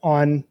inconsistent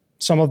on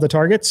some of the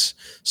targets.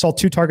 Saw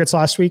 2 targets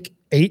last week,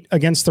 8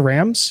 against the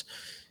Rams.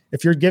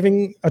 If you're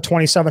giving a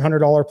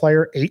 $2,700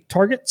 player 8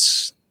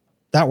 targets,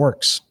 that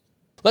works.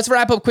 Let's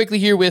wrap up quickly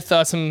here with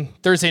some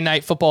Thursday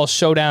night football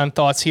showdown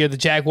thoughts here. The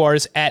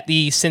Jaguars at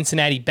the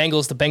Cincinnati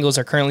Bengals. The Bengals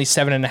are currently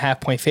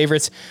 7.5-point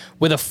favorites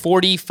with a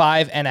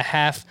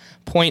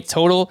 45.5-point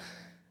total.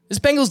 This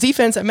Bengals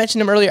defense, I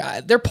mentioned them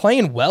earlier, they're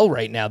playing well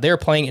right now. They're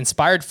playing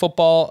inspired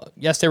football.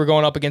 Yes, they were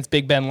going up against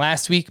Big Ben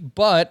last week,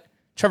 but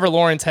Trevor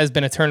Lawrence has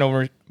been a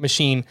turnover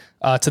machine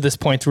to this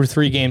point through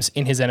 3 games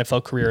in his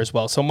NFL career as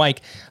well. So,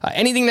 Mike,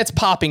 anything that's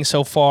popping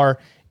so far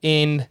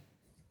in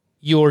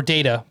your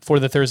data for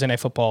the Thursday night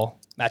football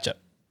matchup?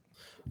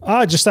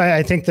 I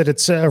think that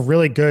it's a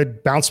really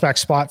good bounce back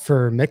spot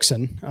for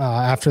Mixon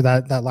after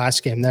that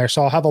last game there.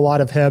 So I'll have a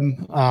lot of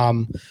him.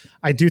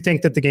 I do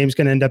think that the game's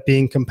going to end up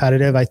being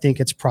competitive. I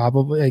think it's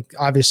probably,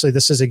 obviously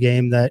this is a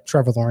game that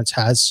Trevor Lawrence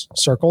has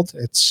circled.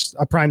 It's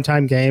a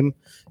primetime game.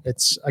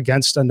 It's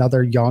against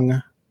another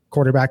young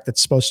quarterback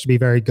that's supposed to be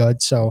very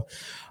good. So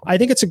I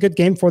think it's a good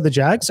game for the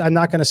Jags. I'm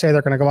not going to say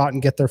they're going to go out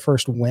and get their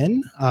first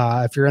win.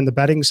 If you're in the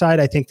betting side,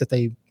 I think that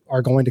they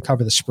are going to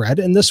cover the spread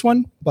in this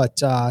one.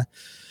 But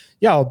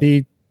I'll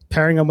be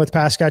pairing them with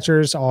pass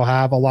catchers. I'll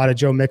have a lot of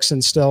Joe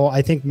Mixon still.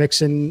 I think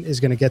Mixon is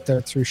going to get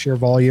there through sheer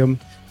volume,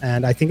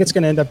 and I think it's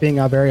going to end up being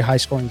a very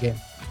high-scoring game.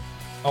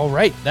 All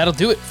right, that'll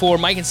do it for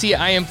Mike and Sia.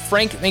 I am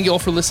Frank. Thank you all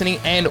for listening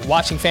and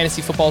watching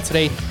Fantasy Football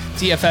Today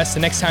DFS. The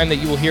next time that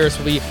you will hear us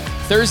will be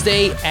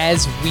Thursday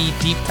as we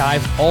deep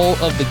dive all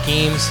of the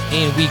games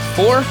in Week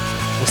 4.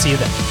 We'll see you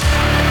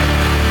then.